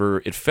things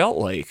for, it felt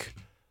like,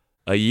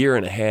 a year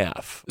and a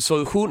half.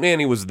 So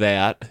Hootenanny was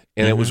that,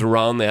 and it was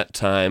around that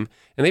time,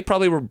 and they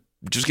probably were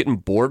just getting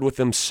bored with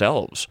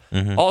themselves.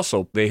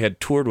 Also, they had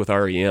toured with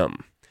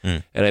REM,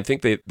 and I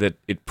think that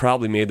it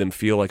probably made them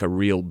feel like a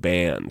real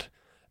band,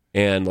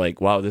 and like,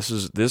 wow, this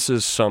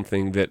is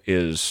something that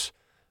is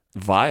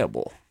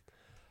viable.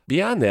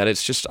 Beyond that,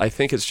 I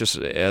think it's just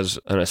as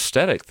an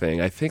aesthetic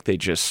thing. I think they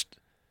just,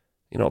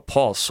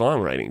 Paul's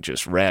songwriting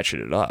just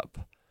ratcheted up.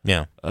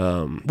 Yeah.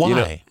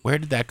 Why? Where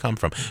did that come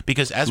from?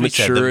 Because as we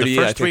said, the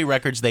first three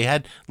records, they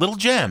had little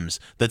gems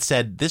that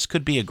said this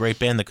could be a great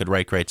band that could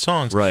write great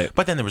songs. Right.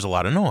 But then there was a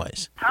lot of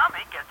noise.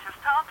 Tommy gets his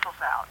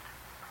tonsils out.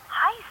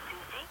 Hi,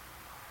 Susie.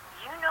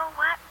 You know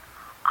what?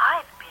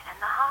 I've been in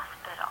the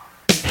hospital.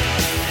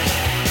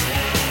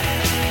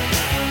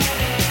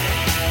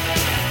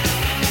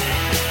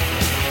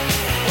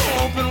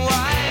 Open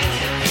wide,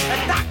 the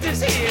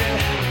doctor's here.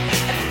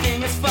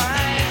 Everything is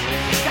fine.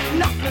 Got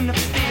nothing to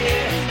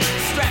fear.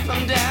 Strap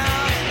them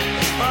down,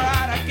 or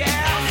out of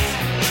gas.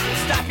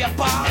 Stop your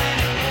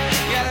bawling,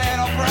 you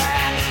little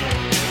brat.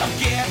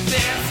 Get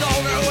this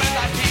over with.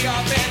 I'll be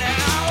off in an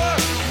hour.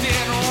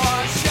 Didn't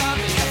want to shove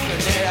me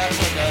yesterday. I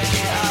took a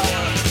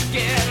shower.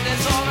 Get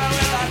this over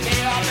with. I'll be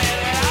off in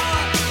an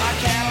hour. My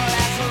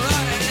Cadillac's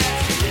running.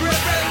 Let's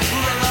rip it,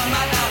 rip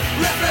my now.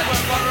 Rip it,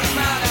 we're gonna rip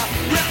my now.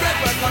 Rip it,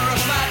 we're gonna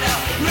rip my now.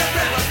 Rip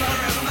it, we're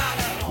gonna rip my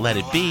now. Let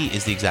It Be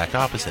is the exact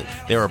opposite.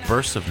 There are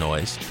bursts of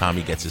noise.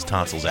 Tommy gets his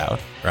tonsils out,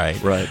 right?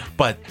 Right.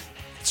 But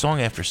song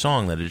after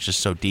song that is just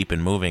so deep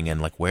and moving, and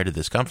like, where did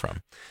this come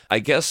from? I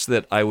guess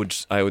that I would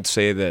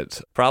say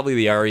that probably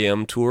the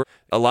REM tour,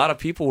 a lot of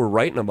people were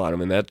writing about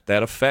them, and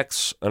that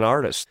affects an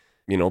artist.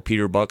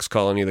 Peter Buck's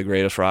calling you the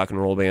greatest rock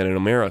and roll band in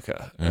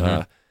America.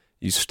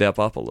 You step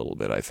up a little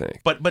bit, I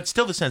think. But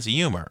still the sense of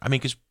humor. I mean,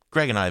 because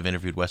Greg and I have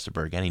interviewed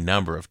Westerberg any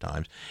number of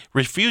times,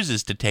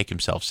 refuses to take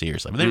himself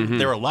seriously. I mean,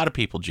 there are a lot of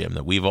people, Jim,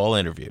 that we've all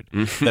interviewed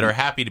that are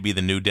happy to be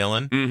the new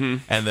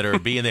Dylan and that are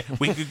being there.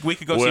 We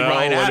could go see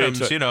Ryan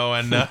Adams,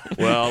 and...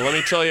 Well, let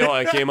me tell you how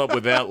I came up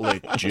with that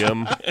lick,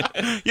 Jim.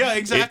 Yeah,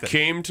 exactly. It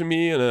came to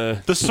me in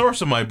a... The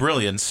source of my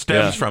brilliance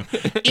stems from...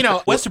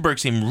 Westerberg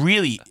seemed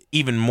really,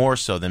 even more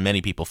so than many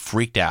people,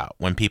 freaked out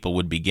when people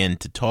would begin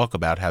to talk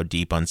about how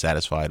deep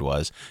Unsatisfied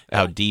was,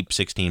 how deep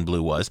 16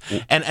 Blue was.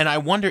 And I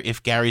wonder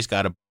if Gary's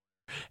Got a...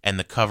 and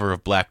the cover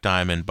of Black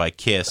Diamond by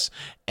Kiss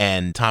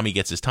and Tommy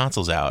Gets His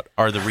Tonsils Out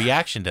are the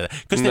reaction to that.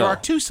 Because there are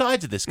two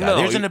sides of this guy.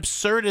 There's an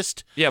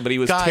absurdist but he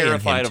was guy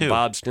terrified in him of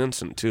Bob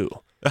Stinson, too.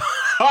 All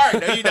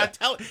right, no, you're not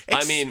telling.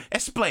 I mean,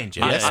 explain,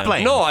 Jim.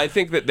 Explain. No, I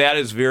think that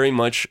is very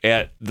much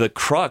at the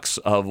crux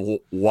of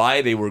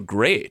why they were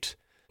great.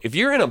 If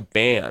you're in a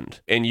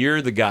band and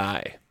you're the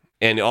guy,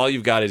 and all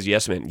you've got is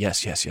yes men,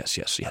 yes.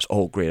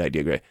 Oh, great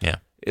idea, great. Yeah.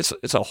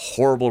 It's a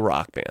horrible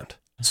rock band.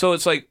 So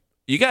it's like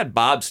you got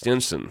Bob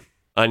Stinson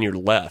on your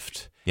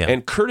left,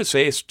 and Curtis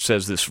Ace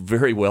says this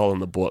very well in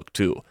the book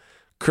too.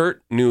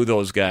 Kurt knew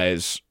those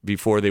guys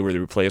before they were the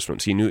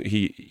Replacements. He knew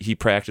he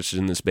practiced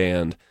in this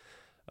band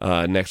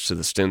next to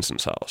the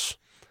Stinson's house.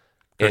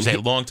 There's a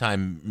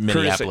longtime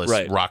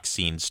Minneapolis rock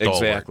scene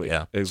stalwart. Exactly.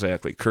 Yeah.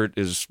 Exactly. Kurt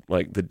is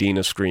like the Dean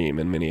of Scream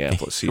in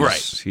Minneapolis.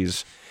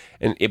 Right.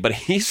 But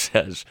he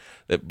says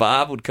that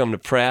Bob would come to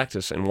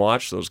practice and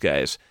watch those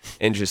guys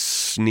and just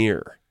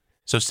sneer.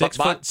 So 6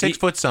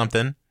 foot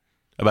something,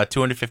 about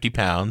 250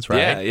 pounds,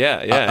 right?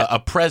 Yeah. A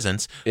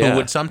presence who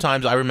would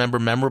sometimes, I remember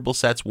memorable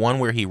sets, one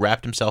where he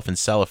wrapped himself in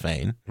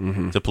cellophane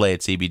to play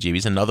at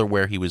CBGB's, another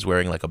where he was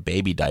wearing like a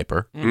baby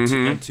diaper.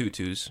 And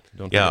tutus.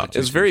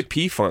 It's very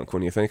P-Funk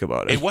when you think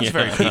about it. It was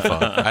very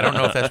P-Funk. I don't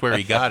know if that's where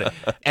he got it.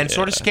 And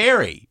sort of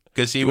scary.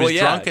 Because he was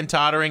drunk and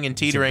tottering and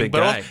teetering.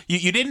 But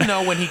you didn't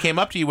know when he came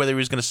up to you whether he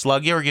was going to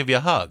slug you or give you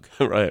a hug.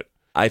 Right.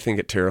 I think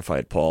it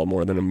terrified Paul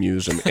more than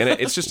amused him. And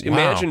it's just,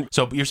 imagine.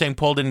 So you're saying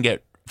Paul didn't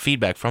get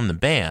feedback from the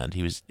band.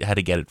 He had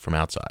to get it from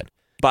outside.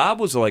 Bob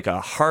was like a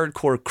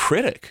hardcore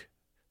critic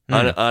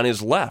on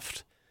his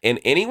left. And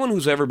anyone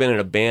who's ever been in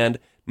a band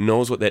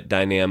knows what that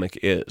dynamic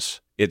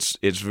is. It's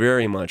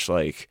very much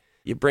like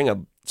you bring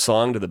a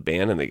song to the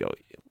band and they go,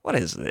 what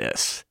is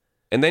this?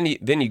 And then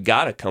you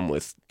got to come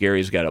with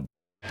Gary's got a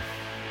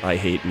I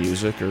hate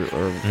music or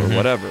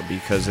whatever,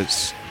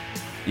 because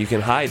you can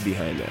hide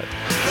behind that.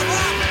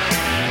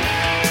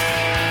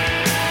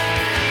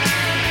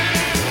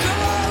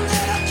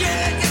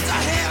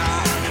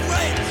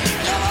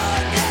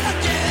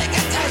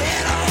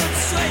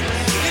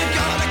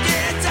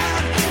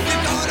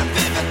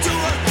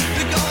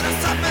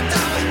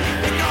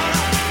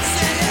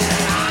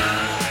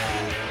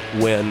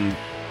 When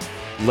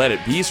Let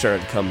It Be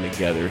started coming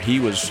together, he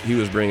was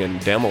bringing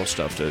demo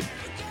stuff to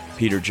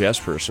Peter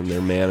Jesperson,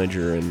 their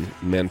manager and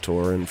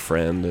mentor and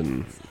friend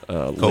and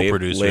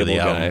co-producer label of the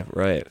guy. album.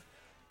 Right.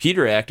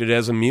 Peter acted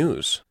as a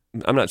muse.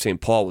 I'm not saying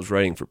Paul was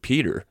writing for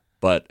Peter,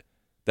 but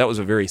that was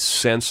a very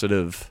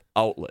sensitive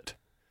outlet.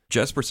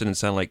 Jesperson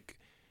sounded like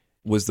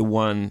was the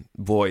one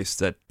voice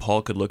that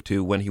Paul could look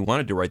to when he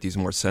wanted to write these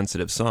more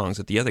sensitive songs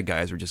that the other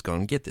guys were just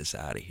going, get this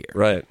out of here.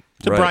 Right.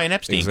 It's a Brian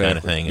Epstein kind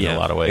of thing in a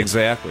lot of ways.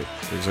 Exactly.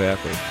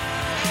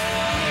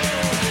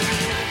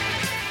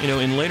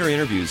 In later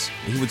interviews,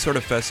 he would sort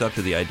of fess up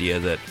to the idea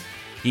that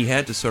he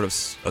had to sort of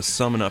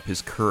summon up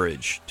his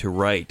courage to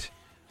write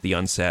The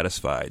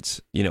Unsatisfieds,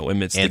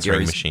 amidst Answering the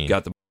Gary's Machine.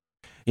 Got the...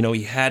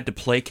 he had to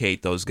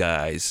placate those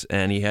guys,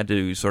 and he had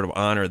to sort of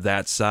honor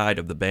that side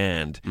of the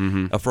band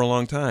for a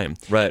long time.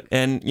 Right.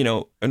 And,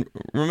 and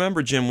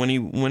remember, Jim, when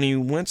he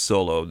went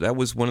solo, that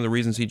was one of the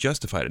reasons he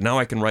justified it. Now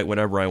I can write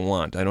whatever I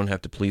want. I don't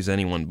have to please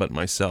anyone but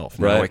myself.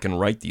 Now I can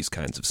write these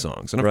kinds of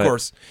songs. And, of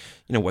course,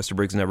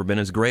 Westerberg's never been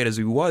as great as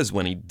he was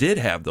when he did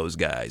have those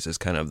guys as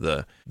kind of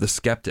the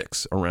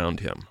skeptics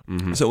around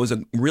him. So it was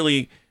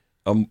really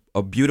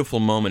a beautiful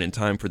moment in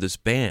time for this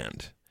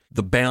band.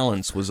 The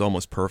balance was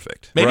almost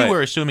perfect. Maybe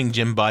we're assuming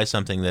Jim buys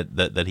something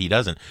that he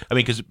doesn't. I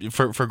mean, because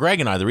for Greg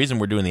and I, the reason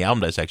we're doing the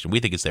album dissection, we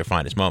think it's their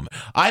finest moment.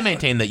 I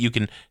maintain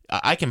that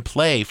I can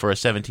play for a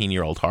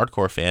 17-year-old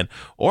hardcore fan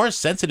or a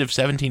sensitive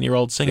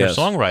 17-year-old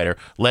singer-songwriter,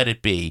 Let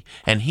It Be,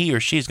 and he or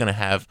she's going to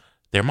have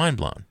their mind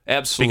blown.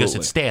 Absolutely. Because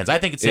it stands. I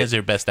think it stands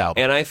their best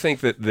album. And I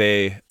think that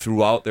they,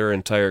 throughout their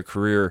entire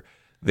career,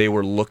 they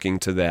were looking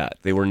to that.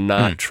 They were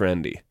not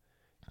trendy.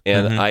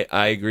 And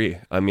I agree.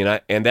 I mean,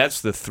 and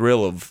that's the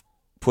thrill of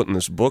putting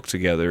this book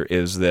together,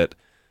 is that,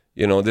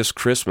 this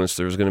Christmas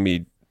there's going to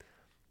be,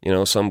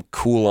 some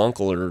cool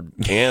uncle or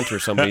aunt or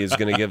somebody is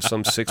going to give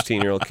some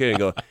 16-year-old kid and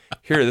go,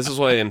 here, this is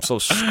why I'm so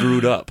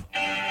screwed up.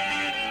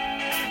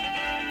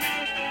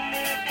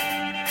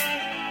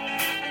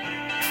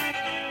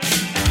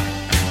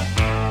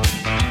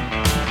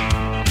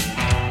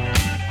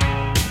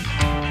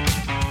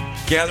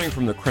 Gathering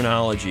from the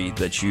chronology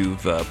that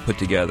you've put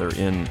together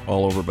in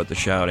All Over But the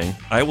Shouting,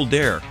 I Will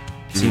Dare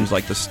seems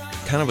like this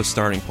kind of a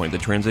starting point, the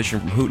transition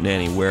from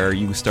Hootenanny, where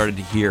you started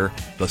to hear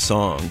the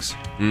songs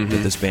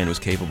that this band was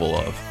capable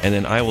of. And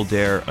then I Will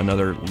Dare,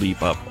 another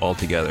leap up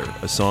altogether,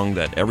 a song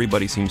that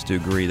everybody seems to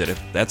agree that if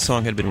that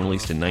song had been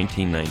released in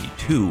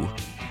 1992,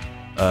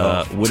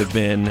 would have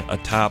been a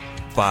top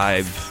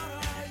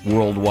 5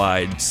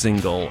 worldwide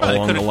single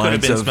along the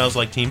lines of Smells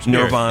Like Teen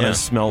Spirit. Nirvana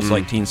Smells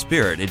Like Teen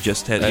Spirit. It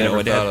just had, I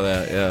never thought of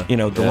that,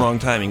 yeah. The wrong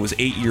timing. It was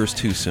 8 years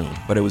too soon,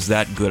 but it was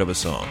that good of a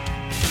song.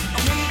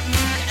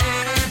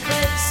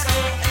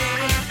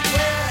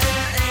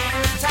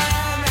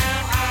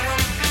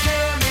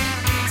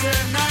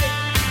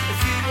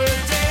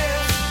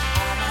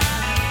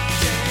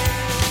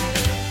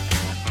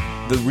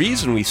 The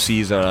reason we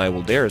seize on I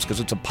Will Dare is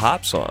because it's a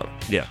pop song.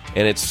 Yeah.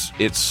 And it's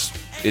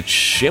it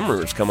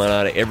shimmers coming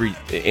out of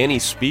any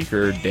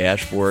speaker,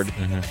 dashboard,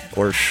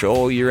 or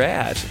show you're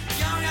at.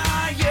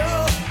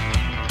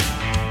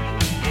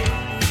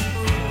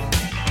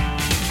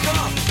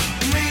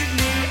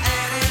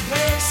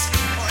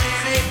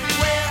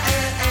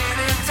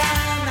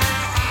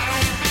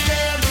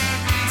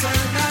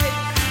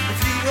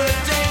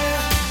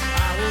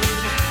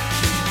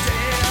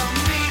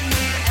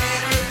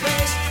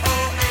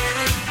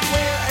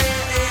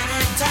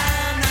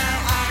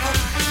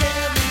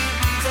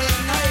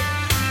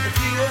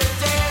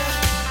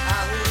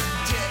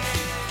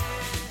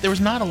 There was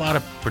not a lot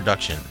of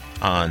production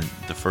on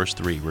the first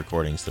 3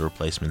 recordings the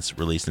Replacements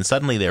released, and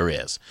suddenly there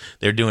is.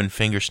 They're doing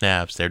finger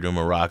snaps, they're doing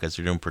maracas,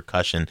 they're doing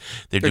percussion,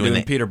 they're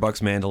doing Peter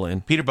Buck's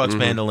mandolin. Peter Buck's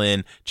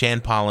mandolin. Chan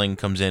Pauling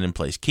comes in and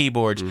plays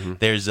keyboards.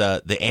 There's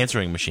the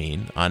answering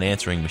machine on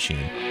Answering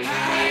Machine.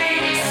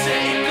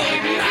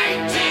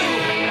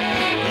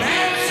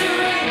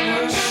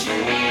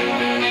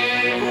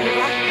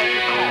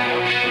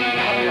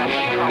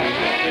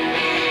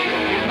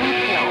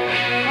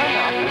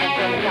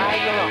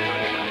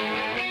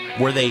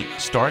 Were they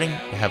starting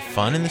to have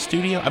fun in the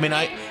studio? I mean,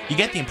 you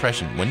get the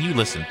impression when you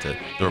listen to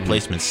the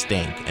Replacements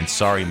Stink and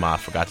Sorry Ma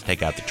Forgot to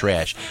Take Out the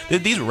Trash,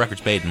 these were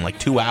records made in like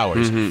 2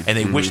 hours, and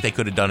they wish they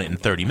could have done it in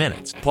 30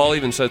 minutes. Paul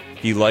even said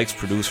he likes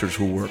producers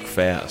who work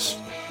fast,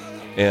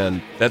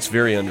 and that's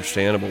very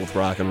understandable with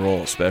rock and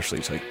roll, especially.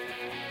 It's like,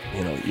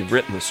 you've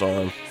written the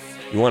song,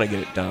 you want to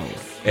get it down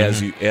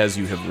as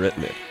you have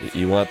written it.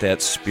 You want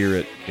that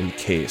spirit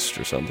encased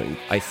or something.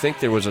 I think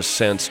there was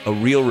a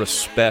real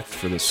respect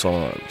for the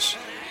songs.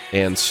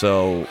 And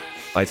so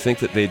I think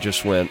that they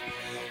just went,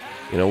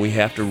 we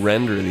have to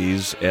render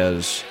these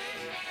as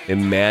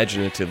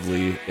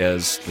imaginatively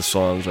as the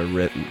songs are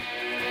written.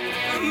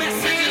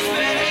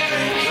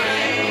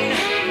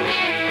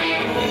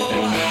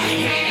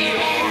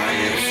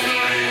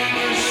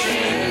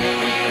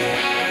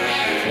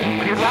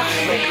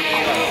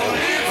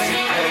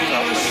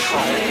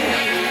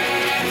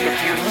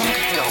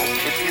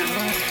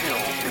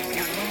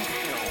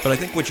 But I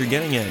think what you're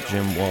getting at,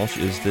 Jim Walsh,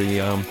 is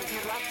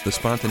the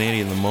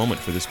spontaneity of the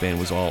moment for this band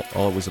was all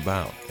it was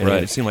about. And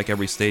right. It seemed like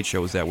every stage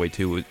show was that way,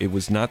 too. It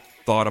was not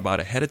thought about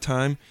ahead of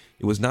time.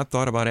 It was not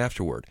thought about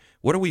afterward.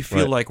 What do we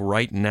feel like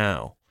right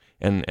now?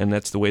 And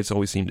that's the way it's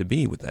always seemed to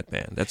be with that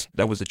band.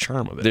 That was the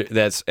charm of it.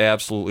 That's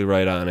absolutely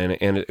right on.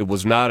 And it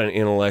was not an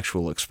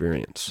intellectual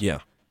experience.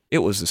 Yeah. It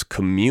was this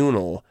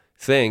communal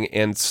thing.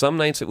 And some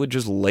nights it would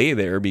just lay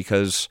there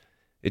because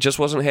it just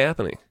wasn't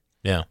happening.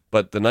 Yeah.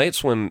 But the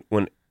nights when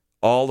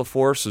all the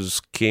forces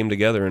came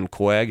together and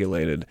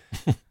coagulated,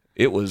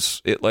 it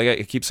like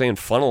I keep saying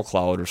funnel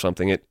cloud or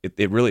something.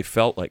 It really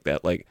felt like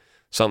that. Like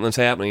something's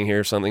happening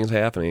here, something's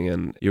happening,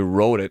 and you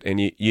wrote it, and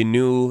you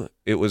knew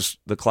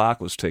the clock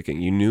was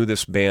ticking. You knew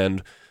this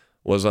band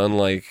was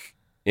unlike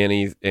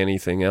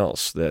anything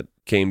else that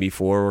came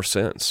before or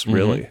since,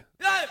 really.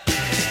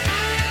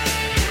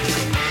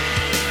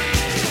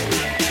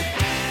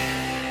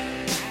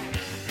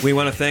 We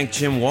want to thank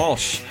Jim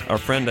Walsh, our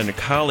friend and a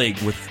colleague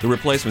with the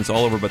Replacements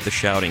all over but the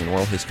shouting in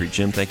oral history.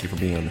 Jim, thank you for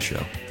being on the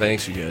show.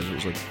 Thanks, you guys. It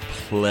was a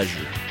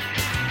pleasure.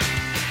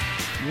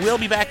 We'll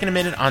be back in a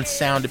minute on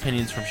Sound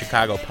Opinions from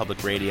Chicago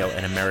Public Radio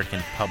and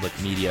American Public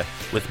Media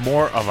with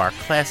more of our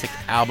classic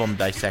album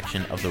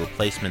dissection of the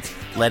Replacements'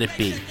 Let It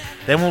Be.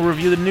 Then we'll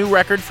review the new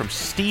record from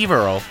Steve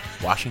Earle,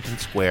 Washington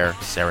Square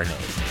Serenade.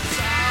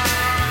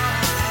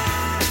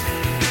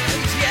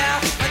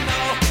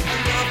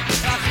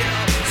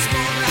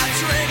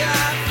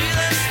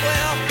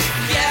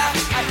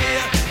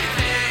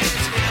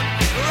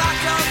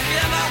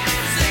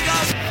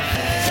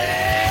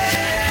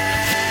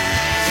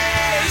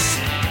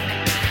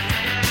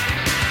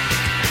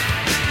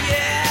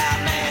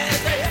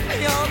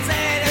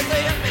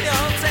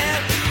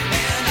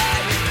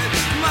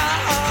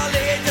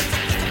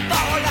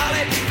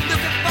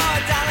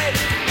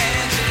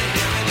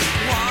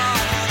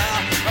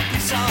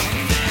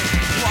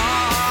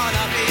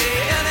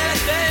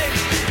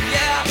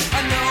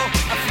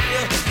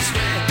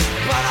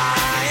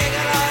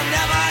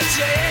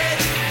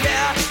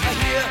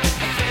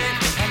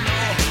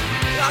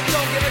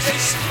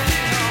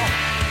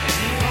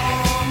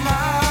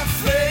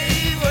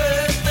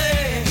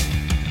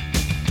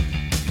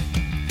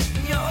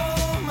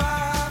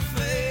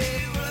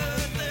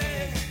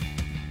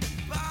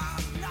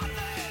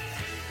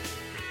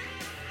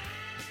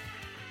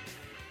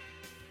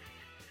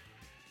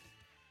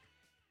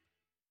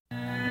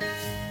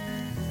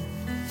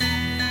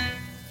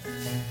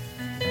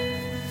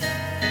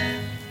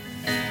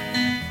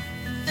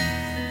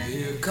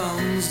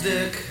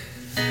 Dick,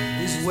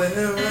 he's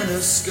wearing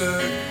a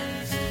skirt.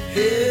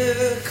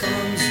 Here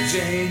comes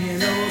Jane, you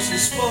know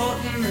she's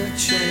sporting a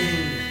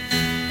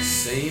chain.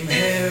 Same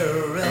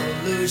hair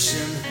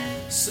evolution,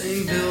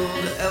 same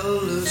build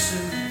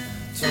evolution.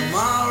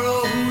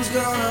 Tomorrow who's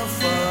gonna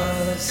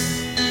fuss?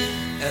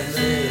 And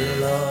they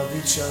love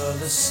each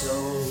other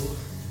so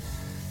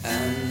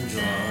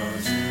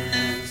androgynous.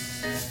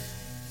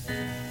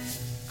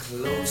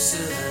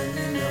 Closer than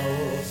you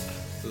know,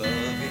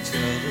 love each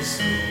other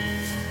so.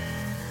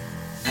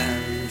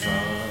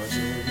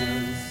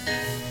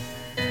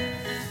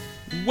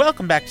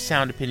 Welcome back to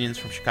Sound Opinions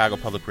from Chicago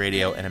Public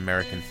Radio and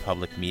American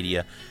Public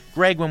Media.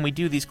 Greg, when we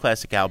do these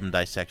classic album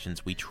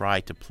dissections, we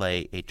try to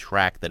play a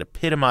track that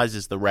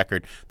epitomizes the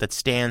record, that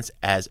stands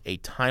as a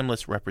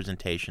timeless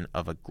representation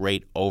of a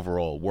great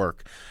overall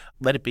work.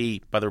 Let It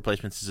Be by The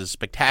Replacements is a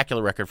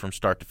spectacular record from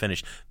start to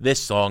finish.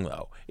 This song,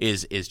 though,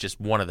 is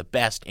just one of the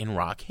best in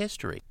rock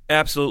history.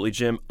 Absolutely,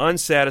 Jim.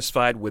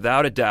 Unsatisfied,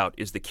 without a doubt,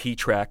 is the key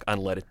track on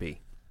Let It Be.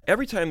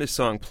 Every time this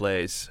song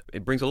plays,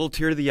 it brings a little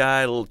tear to the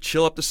eye, a little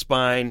chill up the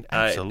spine.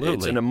 Absolutely.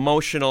 It's an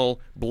emotional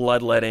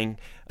bloodletting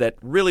that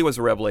really was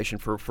a revelation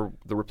for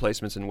the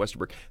Replacements in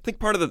Westerberg. I think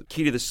part of the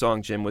key to this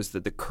song, Jim, was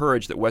that the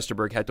courage that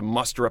Westerberg had to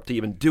muster up to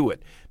even do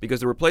it,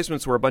 because the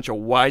Replacements were a bunch of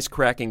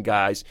wisecracking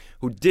guys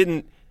who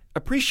didn't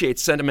appreciate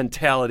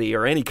sentimentality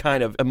or any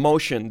kind of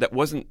emotion that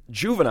wasn't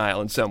juvenile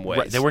in some ways.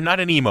 Right. They were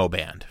not an emo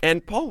band.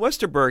 And Paul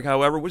Westerberg,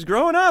 however, was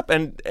growing up,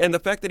 and the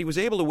fact that he was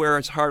able to wear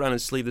his heart on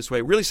his sleeve this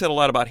way really said a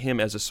lot about him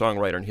as a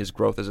songwriter and his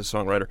growth as a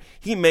songwriter.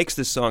 He makes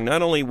this song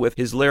not only with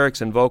his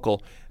lyrics and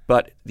vocal,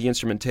 but the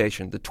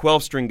instrumentation, the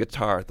 12-string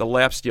guitar, the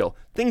lap steel,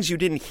 things you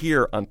didn't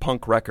hear on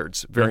punk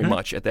records very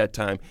much at that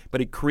time.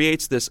 But he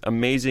creates this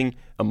amazing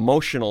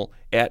emotional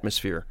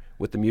atmosphere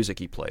with the music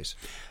he plays.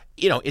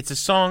 You know, it's a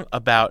song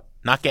about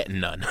not getting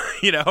none.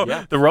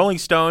 The Rolling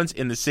Stones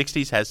in the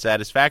 60s had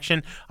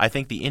Satisfaction. I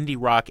think the indie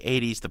rock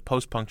 80s, the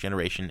post-punk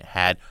generation,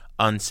 had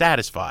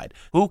Unsatisfied.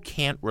 Who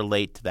can't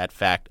relate to that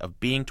fact of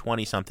being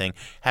 20-something,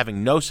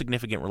 having no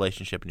significant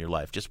relationship in your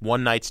life, just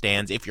one-night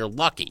stands if you're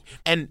lucky?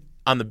 And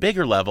on the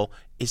bigger level,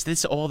 is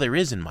this all there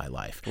is in my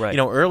life? Right.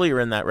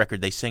 Earlier in that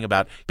record, they sing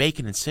about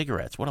bacon and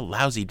cigarettes. What a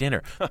lousy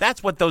dinner.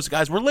 That's what those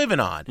guys were living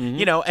on.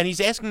 And he's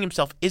asking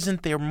himself,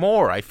 isn't there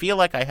more? I feel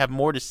like I have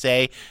more to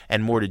say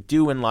and more to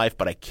do in life,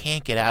 but I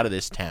can't get out of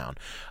this town.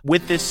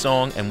 With this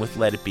song and with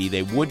Let It Be,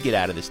 they would get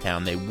out of this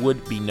town. They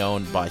would be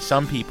known by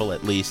some people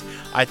at least.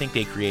 I think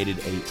they created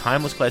a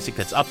timeless classic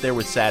that's up there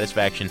with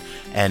Satisfaction,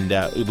 and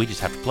we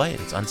just have to play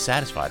it. It's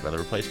Unsatisfied by The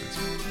Replacements.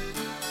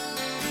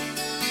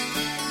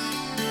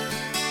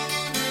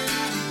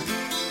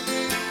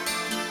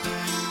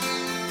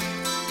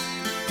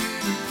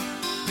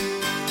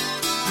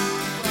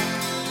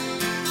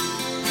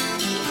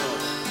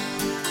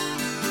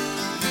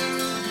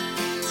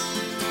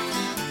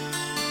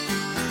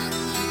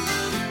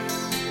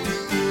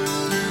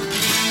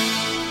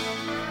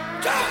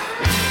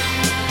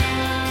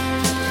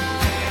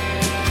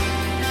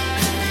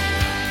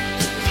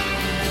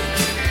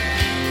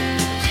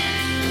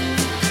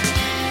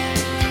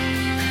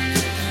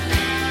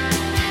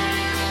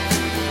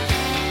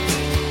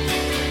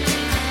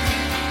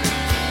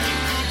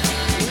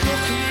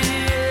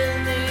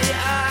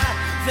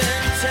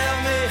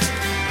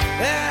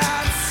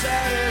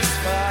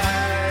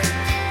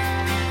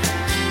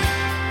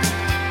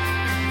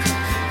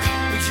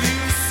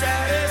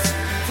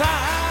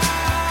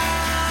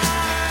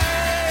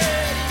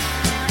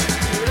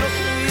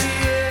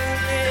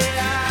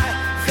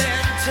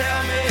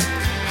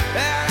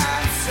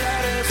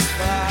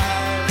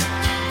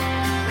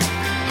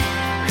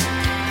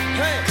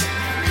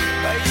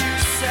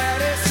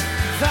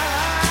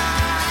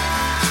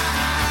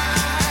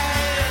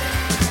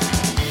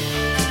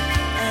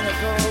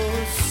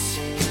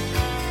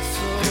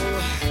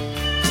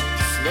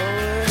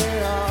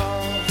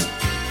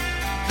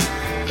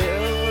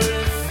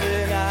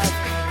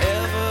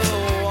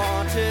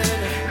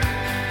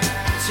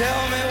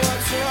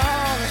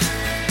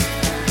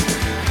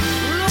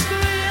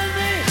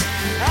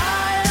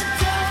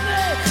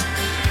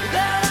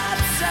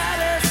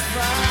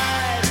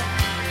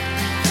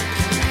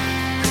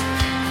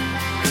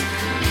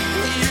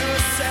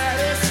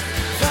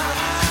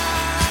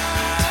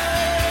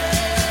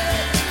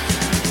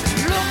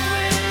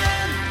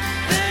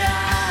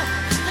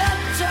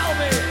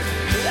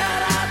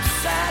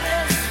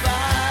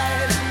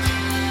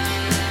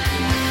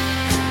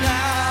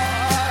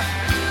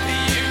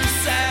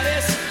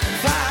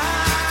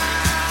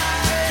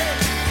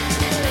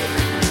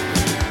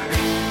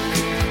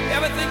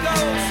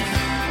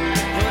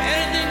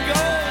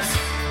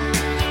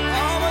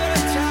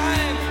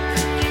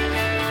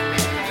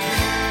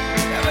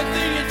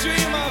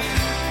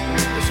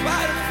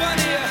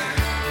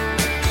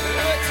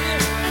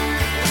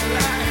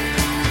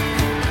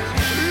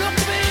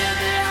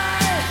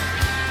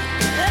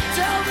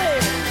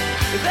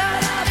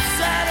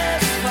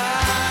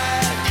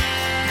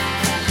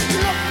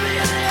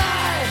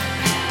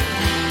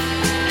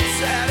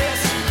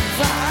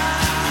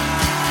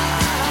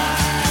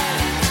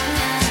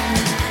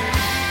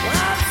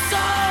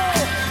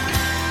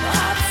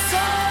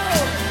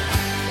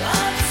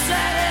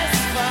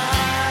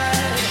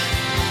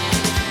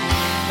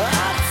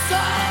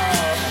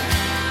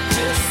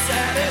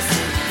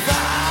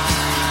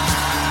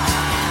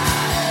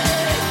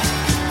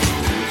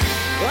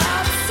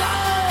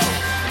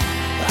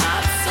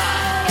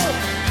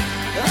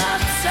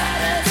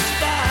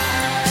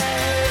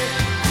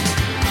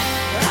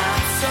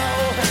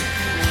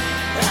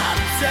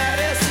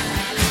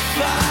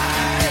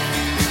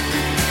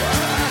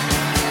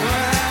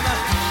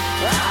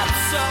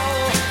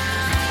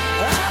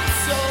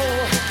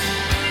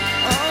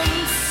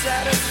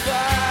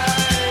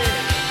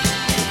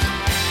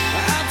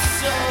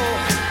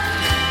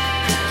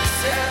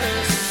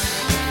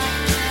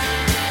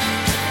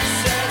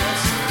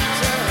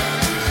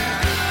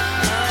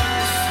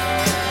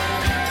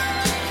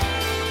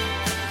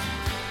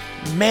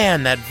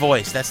 Man, that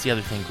voice, that's the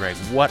other thing, Greg.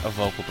 What a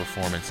vocal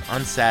performance.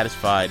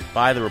 Unsatisfied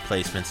by the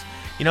replacements.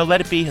 You know,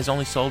 Let It Be has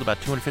only sold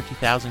about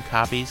 250,000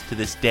 copies to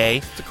this day.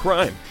 It's a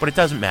crime. But it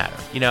doesn't matter.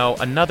 You know,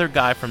 another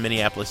guy from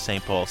Minneapolis,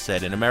 St. Paul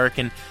said, in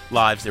American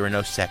lives, there are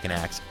no second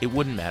acts. It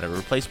wouldn't matter. The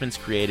Replacements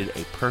created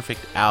a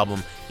perfect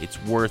album.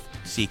 It's worth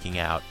seeking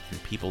out,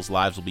 and people's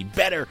lives will be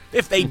better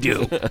if they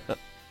do.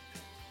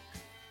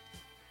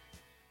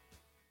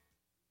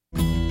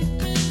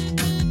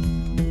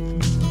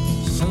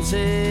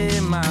 Sunset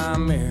in my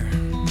mirror,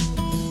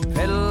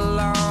 pedal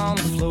on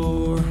the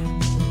floor,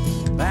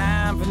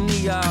 bound for New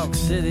York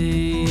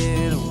City,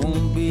 and it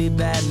won't be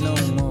bad no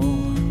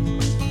more.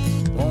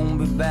 Won't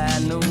be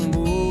bad no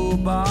more,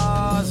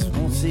 boss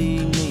won't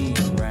see me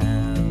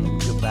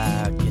around.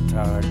 Goodbye,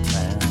 Guitar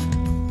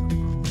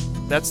Town.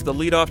 That's the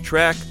lead-off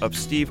track of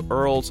Steve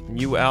Earle's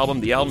new album.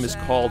 The album is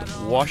called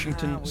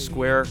Washington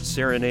Square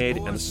Serenade,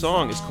 and the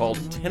song is called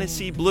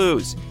Tennessee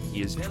Blues.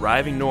 He is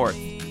driving north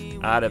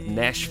out of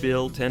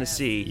Nashville,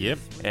 Tennessee,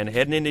 and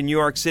heading into New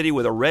York City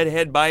with a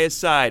redhead by his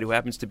side who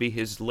happens to be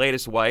his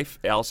latest wife,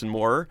 Alison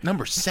Moorer.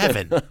 Number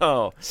 7.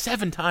 Oh.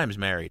 7 times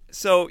married.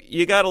 So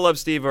you got to love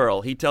Steve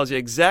Earle. He tells you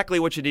exactly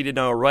what you need to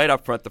know right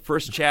up front, the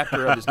first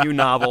chapter of his new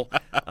novel.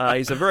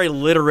 He's a very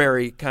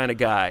literary kind of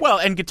guy. Well,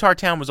 and Guitar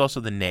Town was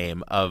also the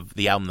name of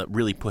the album that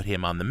really put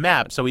him on the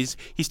map. So he's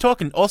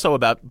talking also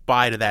about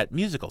bye to that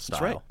musical style.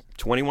 That's right.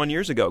 21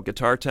 years ago,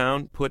 Guitar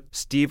Town put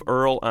Steve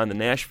Earle on the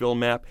Nashville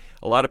map.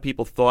 A lot of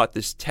people thought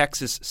this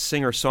Texas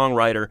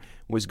singer-songwriter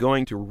was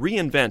going to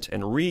reinvent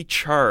and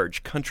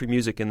recharge country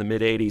music in the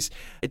mid-'80s.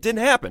 It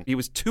didn't happen. He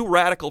was too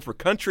radical for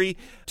country,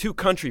 too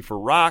country for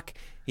rock.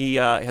 He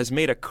has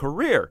made a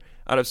career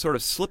out of sort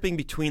of slipping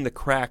between the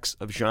cracks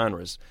of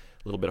genres.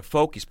 A little bit of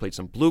folk. He's played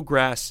some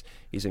bluegrass.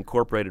 He's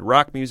incorporated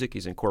rock music.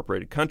 He's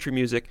incorporated country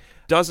music.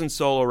 Dozen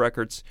solo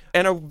records.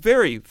 And a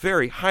very,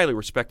 very highly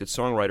respected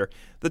songwriter.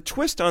 The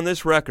twist on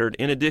this record,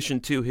 in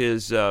addition to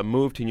his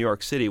move to New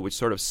York City, which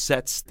sort of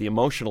sets the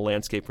emotional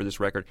landscape for this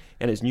record,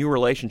 and his new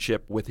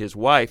relationship with his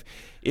wife,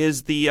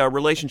 is the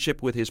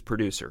relationship with his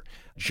producer,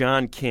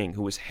 John King,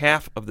 who was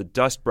half of the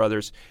Dust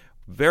Brothers,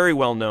 very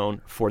well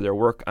known for their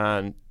work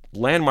on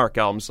landmark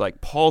albums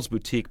like Paul's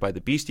Boutique by the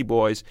Beastie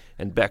Boys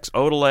and Beck's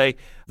Odelay,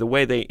 the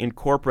way they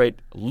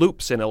incorporate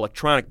loops and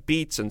electronic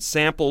beats and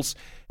samples.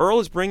 Earle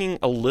is bringing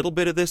a little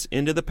bit of this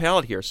into the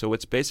palette here, so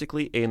it's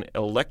basically an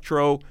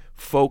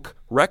electro-folk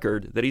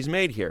record that he's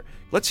made here.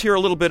 Let's hear a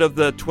little bit of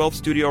the 12th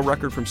studio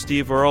record from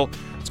Steve Earle.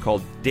 It's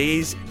called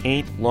Days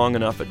Ain't Long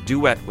Enough, a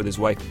duet with his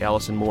wife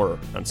Alison Moorer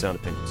on Sound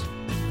Opinions.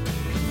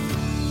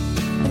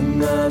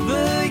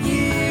 Another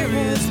year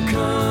is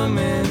come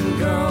and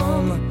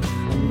gone.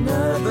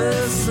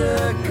 Another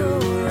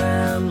circle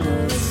around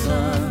the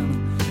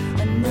sun.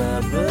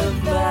 Another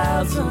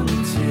 1,000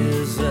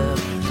 tears have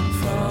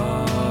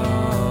fallen.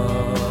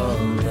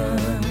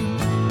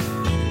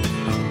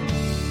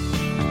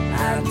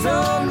 I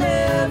don't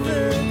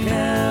ever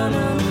count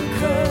on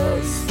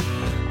 'cause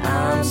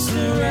I'm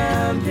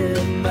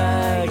surrounded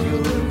by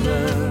your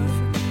love.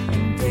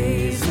 And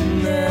days are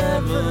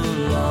never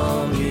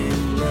long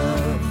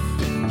enough.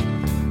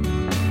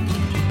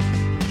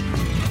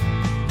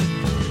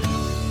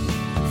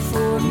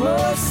 4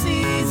 more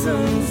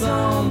seasons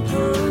on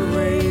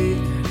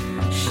parade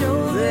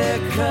show their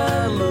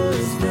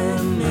colors,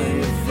 then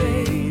they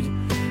fade.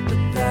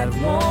 But that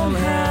won't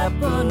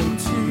happen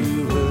to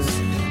us,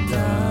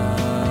 darling.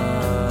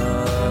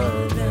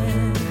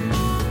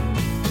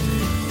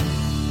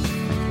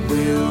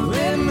 We'll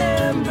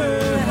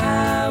remember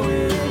how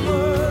it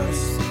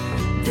was,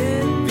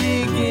 then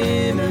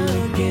begin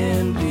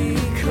again,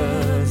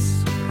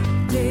 because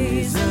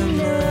days are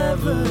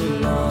never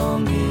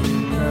long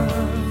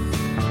enough.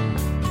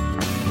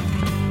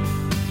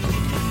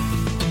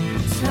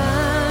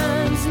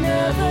 Time's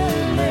never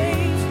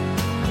late,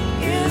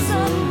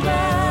 isn't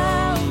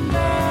bound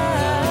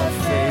by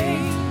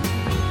fate.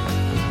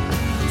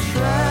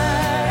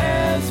 Try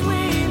as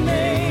we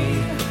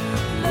may,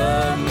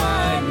 love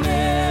might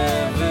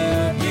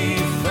never be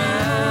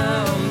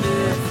found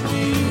if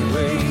we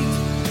wait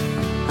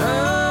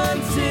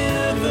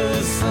until the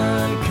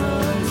sun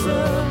comes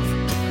up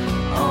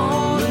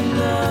on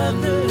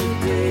another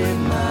day,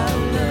 my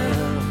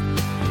love.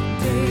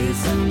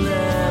 Days are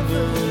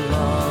never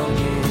long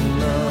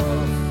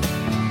enough.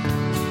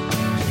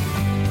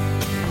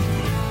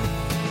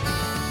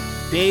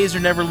 Days are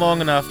never long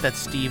enough. That's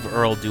Steve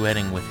Earle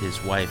duetting with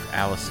his wife,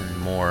 Alison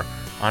Moorer,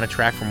 on a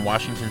track from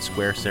Washington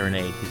Square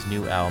Serenade, his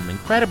new album.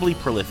 Incredibly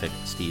prolific,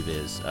 Steve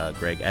is,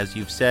 Greg. As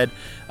you've said,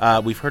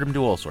 we've heard him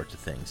do all sorts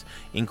of things,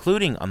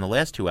 including on the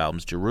last 2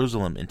 albums,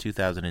 Jerusalem in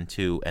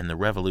 2002 and The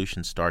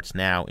Revolution Starts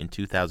Now in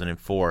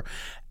 2004.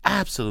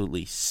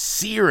 Absolutely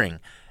searing,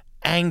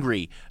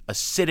 angry,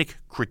 acidic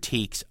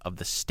critiques of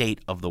the state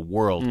of the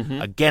world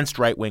against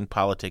right-wing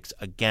politics,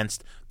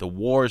 against the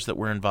wars that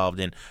we're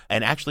involved in,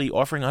 and actually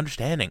offering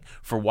understanding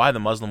for why the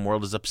Muslim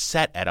world is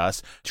upset at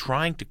us,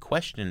 trying to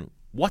question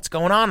what's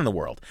going on in the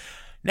world.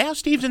 Now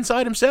Steve's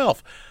inside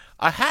himself.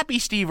 A happy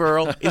Steve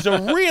Earle is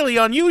a really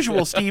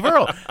unusual Steve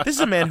Earle. This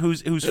is a man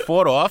who's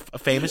fought off,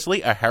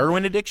 famously, a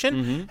heroin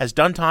addiction, has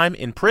done time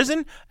in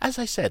prison. As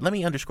I said, let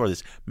me underscore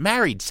this,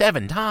 married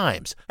 7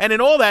 times. And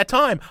in all that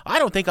time, I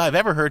don't think I've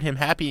ever heard him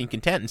happy and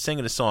content and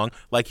singing a song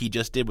like he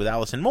just did with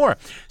Alison Moore.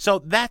 So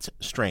that's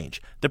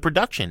strange. The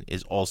production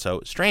is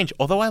also strange,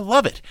 although I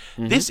love it.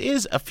 This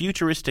is a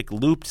futuristic,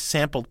 looped,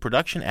 sampled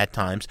production at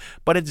times,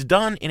 but it's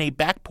done in a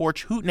back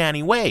porch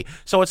hootenanny way.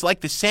 So it's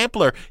like the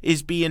sampler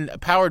is being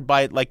powered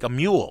by like a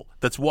mule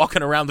that's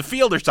walking around the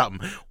field or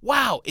something.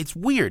 Wow, it's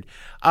weird.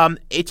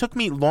 It took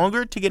me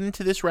longer to get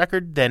into this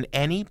record than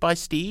any by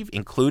Steve,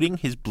 including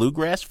his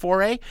bluegrass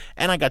foray,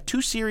 and I got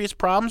 2 serious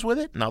problems with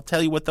it, and I'll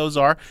tell you what those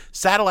are.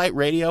 Satellite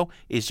radio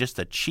is just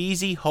a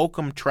cheesy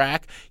hokum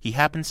track. He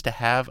happens to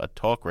have a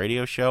talk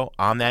radio show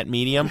on that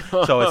medium,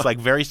 so it's like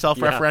very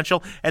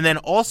self-referential. Yeah. And then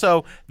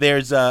also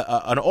there's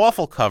an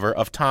awful cover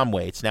of Tom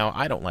Waits. Now,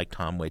 I don't like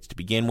Tom Waits to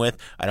begin with.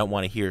 I don't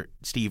want to hear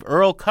Steve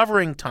Earle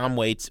covering Tom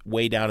Waits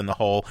way down in the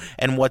hole.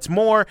 And what's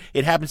more,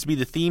 it happens to be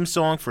the theme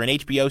song for an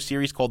HBO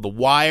series called The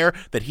Wire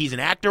that he's an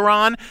actor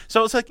on.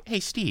 So it's like, hey,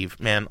 Steve,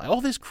 man, all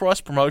this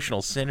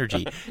cross-promotional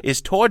synergy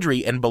is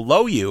tawdry and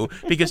below you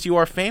because you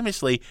are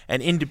famously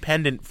an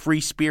independent,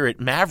 free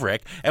spirit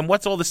maverick. And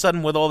what's all of a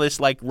sudden with all this,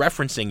 like,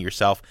 referencing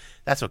yourself?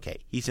 That's okay.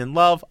 He's in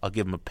love. I'll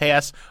give him a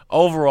pass.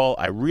 Overall,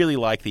 I really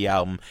like the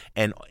album.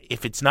 And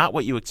if it's not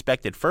what you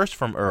expected first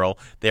from Earle,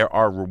 there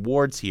are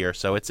rewards here.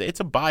 So it's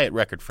a buy-it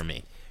record for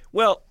me.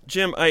 Well,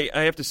 Jim, I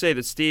have to say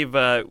that Steve,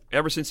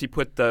 ever since he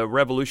put the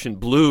Revolution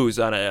Blues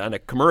on a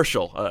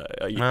commercial a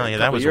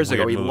couple of years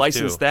ago, he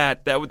licensed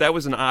that. That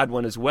was an odd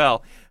one as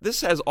well. This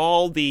has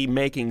all the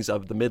makings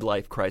of the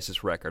midlife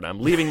crisis record.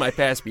 I'm leaving my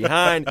past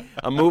behind.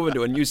 I'm moving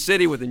to a new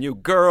city with a new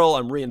girl.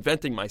 I'm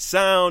reinventing my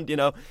sound. You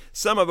know,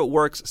 some of it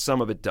works,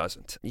 some of it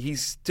doesn't.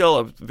 He's still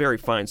a very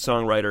fine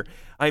songwriter.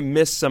 I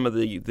miss some of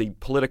the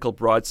political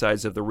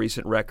broadsides of the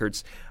recent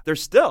records.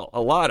 There's still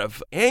a lot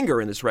of anger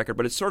in this record,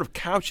 but it's sort of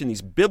couched in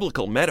these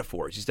biblical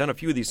metaphors. He's done a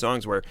few of these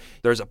songs where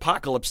there's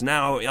apocalypse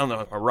now on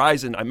the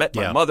horizon. I met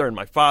my mother and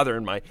my father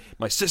and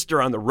my sister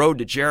on the road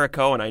to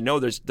Jericho, and I know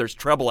there's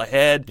trouble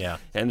ahead,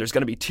 and there's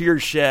going to be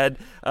tears shed.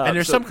 And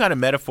there's some kind of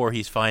metaphor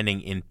he's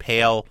finding in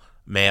pale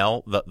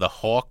male, the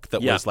hawk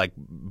that was like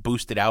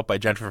boosted out by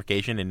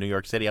gentrification in New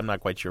York City. I'm not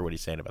quite sure what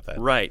he's saying about that.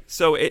 Right.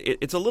 So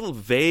it's a little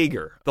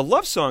vaguer. The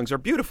love songs are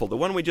beautiful. The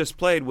one we just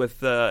played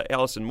with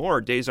Alison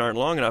Moore, Days Aren't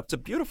Long Enough, it's a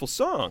beautiful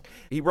song.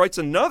 He writes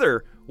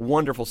another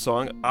wonderful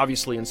song,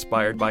 obviously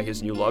inspired by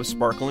his new love,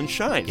 Sparkle and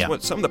Shine.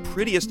 It's some of the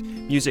prettiest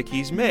music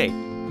he's made.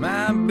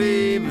 My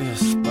baby,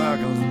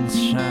 sparkle and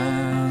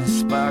shine,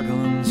 sparkle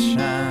and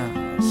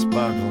shine,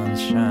 sparkle and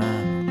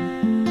shine.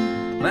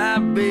 My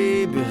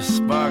baby,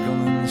 sparkle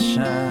and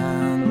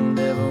shine,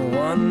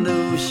 everyone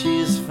knows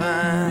she's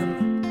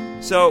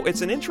fine. So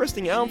it's an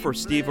interesting album for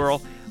Steve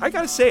Earle. I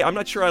gotta say, I'm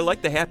not sure I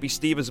like the happy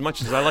Steve as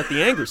much as I like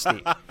the angry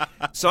Steve.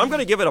 So I'm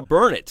gonna give it a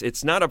burn it.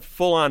 It's not a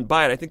full-on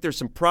buy it. I think there's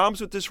some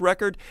problems with this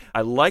record.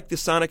 I like the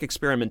sonic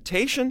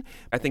experimentation.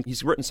 I think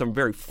he's written some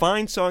very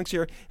fine songs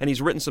here, and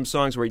he's written some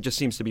songs where he just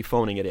seems to be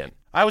phoning it in.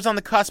 I was on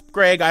the cusp,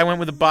 Greg. I went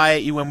with a buy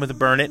it. You went with a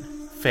burn it.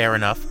 Fair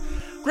enough.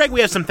 Greg,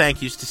 we have some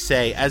thank yous to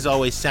say. As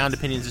always, Sound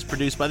Opinions is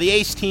produced by the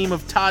ace team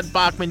of Todd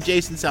Bachman,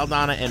 Jason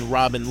Saldana, and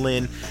Robin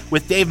Lynn,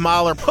 with Dave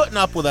Mahler putting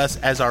up with us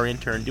as our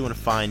intern, doing a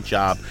fine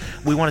job.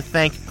 We want to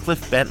thank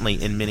Cliff Bentley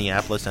in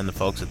Minneapolis and the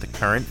folks at The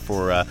Current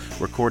for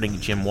recording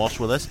Jim Walsh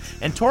with us,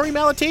 and Tori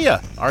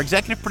Malatia, our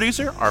executive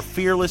producer, our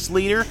fearless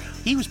leader.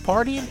 He was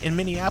partying in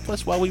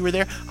Minneapolis while we were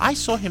there. I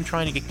saw him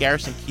trying to get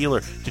Garrison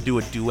Keillor to do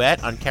a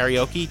duet on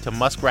karaoke to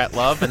Muskrat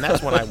Love, and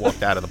that's when I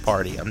walked out of the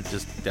party. I'm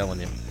just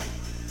telling you.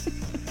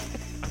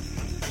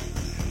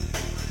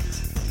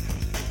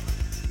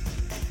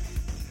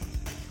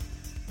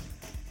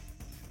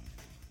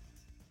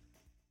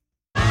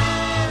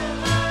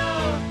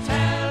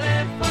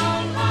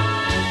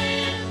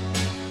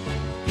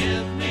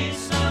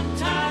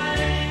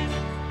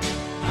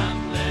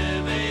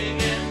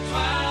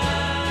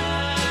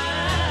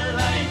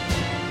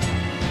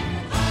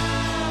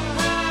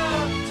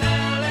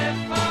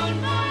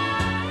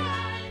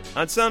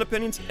 On Sound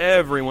Opinions,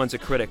 everyone's a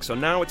critic, so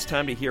now it's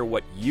time to hear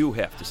what you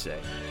have to say.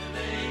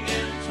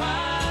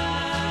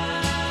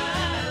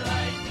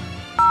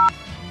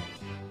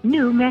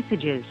 New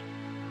messages.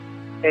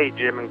 Hey,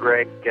 Jim and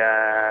Greg.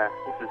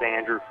 This is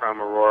Andrew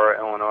from Aurora,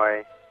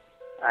 Illinois.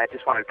 I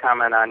just wanted to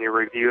comment on your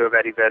review of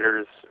Eddie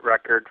Vedder's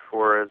record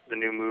for the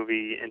new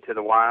movie Into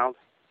the Wild.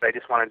 I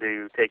just wanted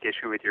to take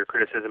issue with your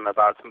criticism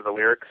about some of the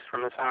lyrics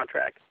from the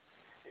soundtrack.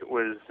 It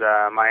was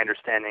my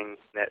understanding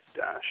that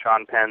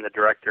Sean Penn, the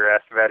director,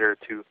 asked Vedder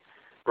to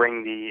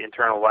bring the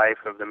internal life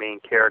of the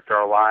main character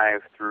alive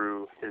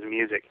through his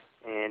music.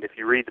 And if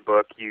you read the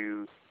book,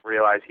 you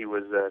realize he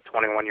was a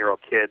 21-year-old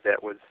kid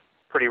that was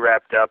pretty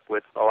wrapped up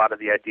with a lot of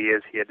the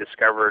ideas he had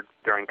discovered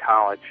during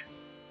college.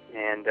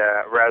 And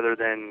rather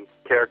than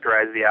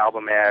characterize the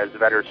album as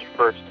Vedder's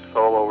first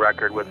solo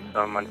record with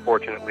some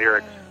unfortunate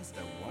lyrics,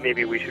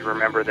 maybe we should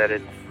remember that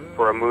it's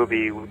for a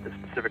movie with the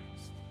specific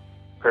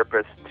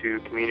purpose to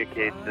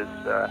communicate this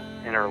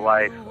inner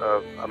life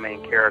of a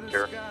main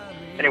character.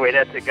 Anyway,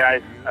 that's it,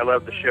 guys. I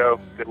love the show.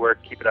 Good work.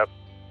 Keep it up.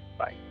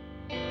 Bye.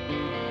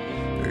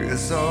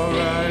 It's all right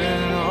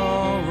and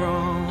all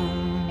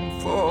wrong.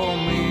 For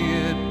me,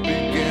 it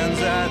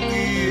begins at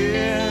the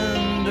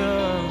end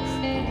of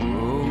the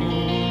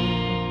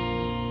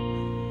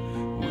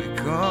road. We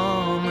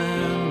come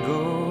and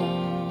go.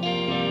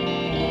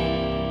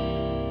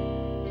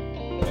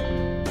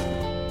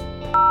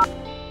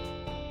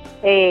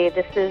 Hey,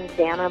 this is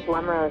Dana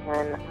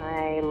Blumrosen.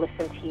 I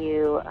listen to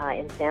you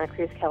in Santa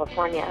Cruz,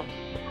 California.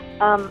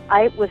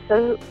 I was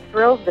so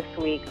thrilled this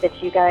week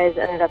that you guys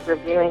ended up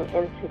reviewing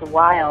Into the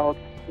Wild,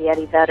 the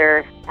Eddie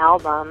Vedder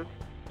album.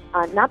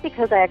 Not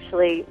because I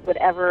actually would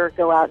ever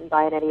go out and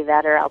buy an Eddie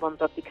Vedder album,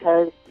 but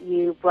because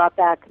you brought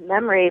back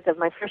memories of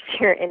my first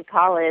year in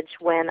college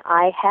when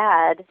I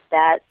had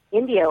that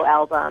Indio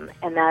album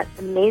and that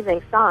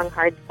amazing song,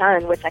 Hard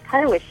Sun, which I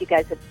kind of wish you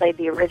guys had played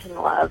the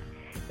original of,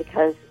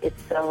 because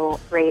it's so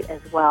great as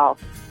well.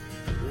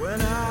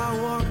 When I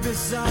walk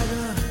beside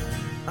her,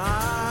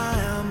 I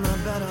am a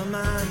better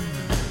man.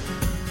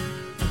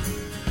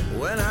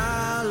 When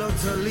I look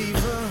to leave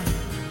her,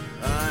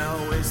 I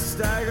always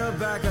stagger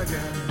back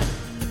again.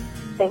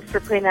 Thanks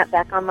for putting that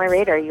back on my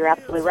radar. You're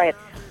absolutely right.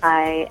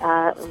 I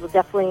will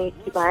definitely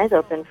keep my eyes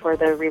open for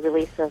the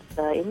re-release of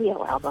the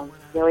Indio album.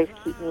 You always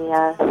keep me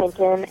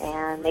thinking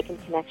and making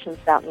connections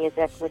about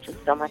music, which is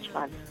so much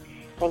fun.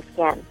 Thanks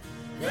again.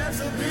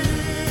 There's a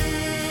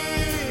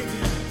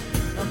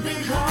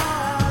big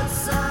hard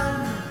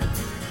sun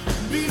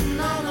beating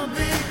on the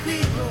big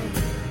people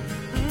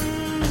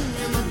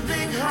in the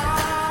big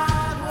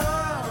hard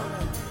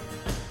world.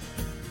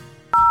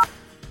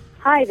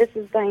 Hi, this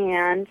is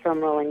Diane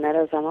from Rolling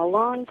Meadows. I'm a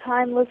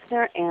long-time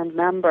listener and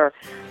member.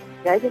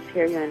 Did I just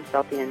hear you and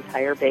felt the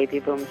entire baby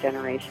boom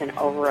generation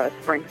over a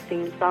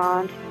Springsteen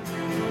song?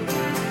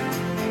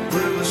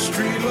 Will the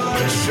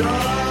streetlights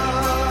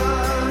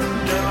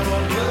shine down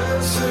on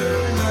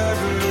Blessing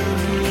Avenue?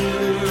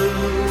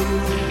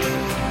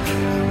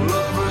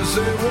 Lovers,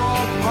 they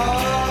walk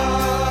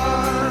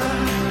by,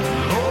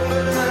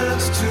 holding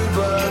hands 2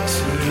 by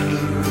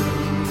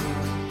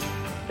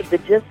 2. The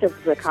gist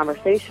of the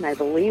conversation, I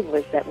believe,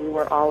 was that we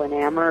were all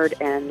enamored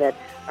and that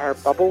our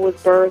bubble was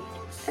burst.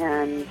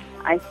 And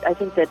I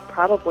think that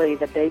probably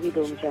the baby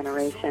boom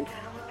generation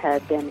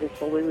had been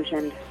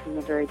disillusioned from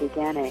the very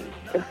beginning.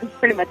 It was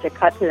pretty much a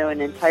cut to an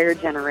entire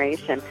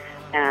generation,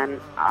 and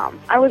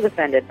I was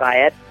offended by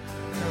it.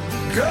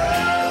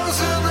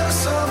 Girls in their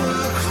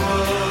summer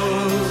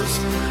clothes,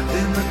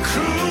 in the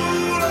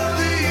cool of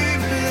the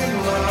evening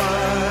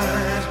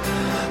light.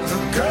 The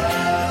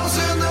girls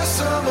in their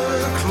summer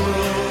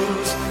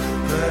clothes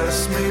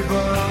pass me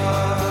by.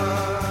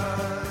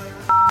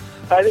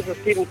 Hi, this is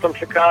Stephen from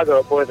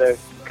Chicago. Boy, the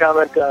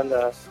comment on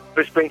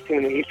Bruce Springsteen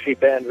and the E Street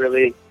Band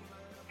really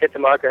hit the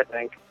mark, I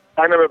think.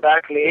 I remember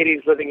back in the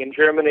 80s living in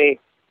Germany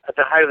at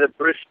the height of the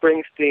Bruce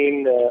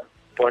Springsteen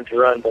Born to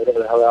Run, but whatever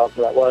the hell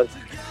album that was.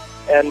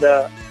 And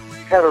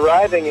kind of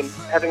arriving and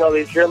having all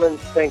these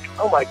Germans think,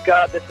 oh my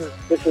God, this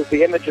is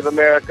the image of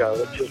America,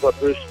 which is what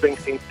Bruce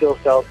Springsteen still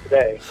sells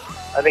today.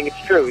 I think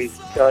it's true. He's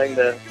selling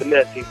the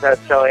myth. He's not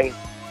selling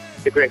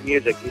the great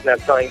music. He's not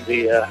selling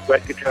the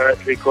wet guitar,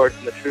 3 chords,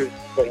 and the truth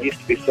that used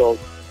to be sold.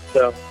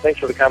 So thanks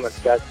for the comments,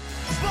 guys.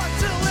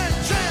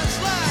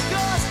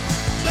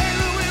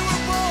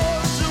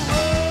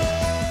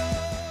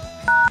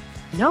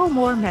 No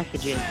more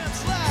messages.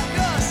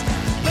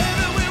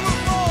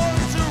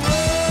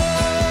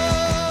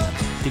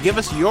 To give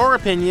us your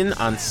opinion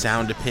on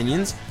Sound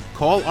Opinions,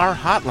 call our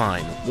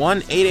hotline,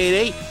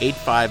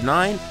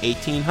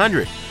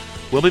 1-888-859-1800.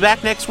 We'll be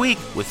back next week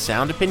with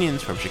Sound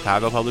Opinions from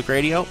Chicago Public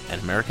Radio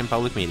and American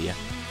Public Media.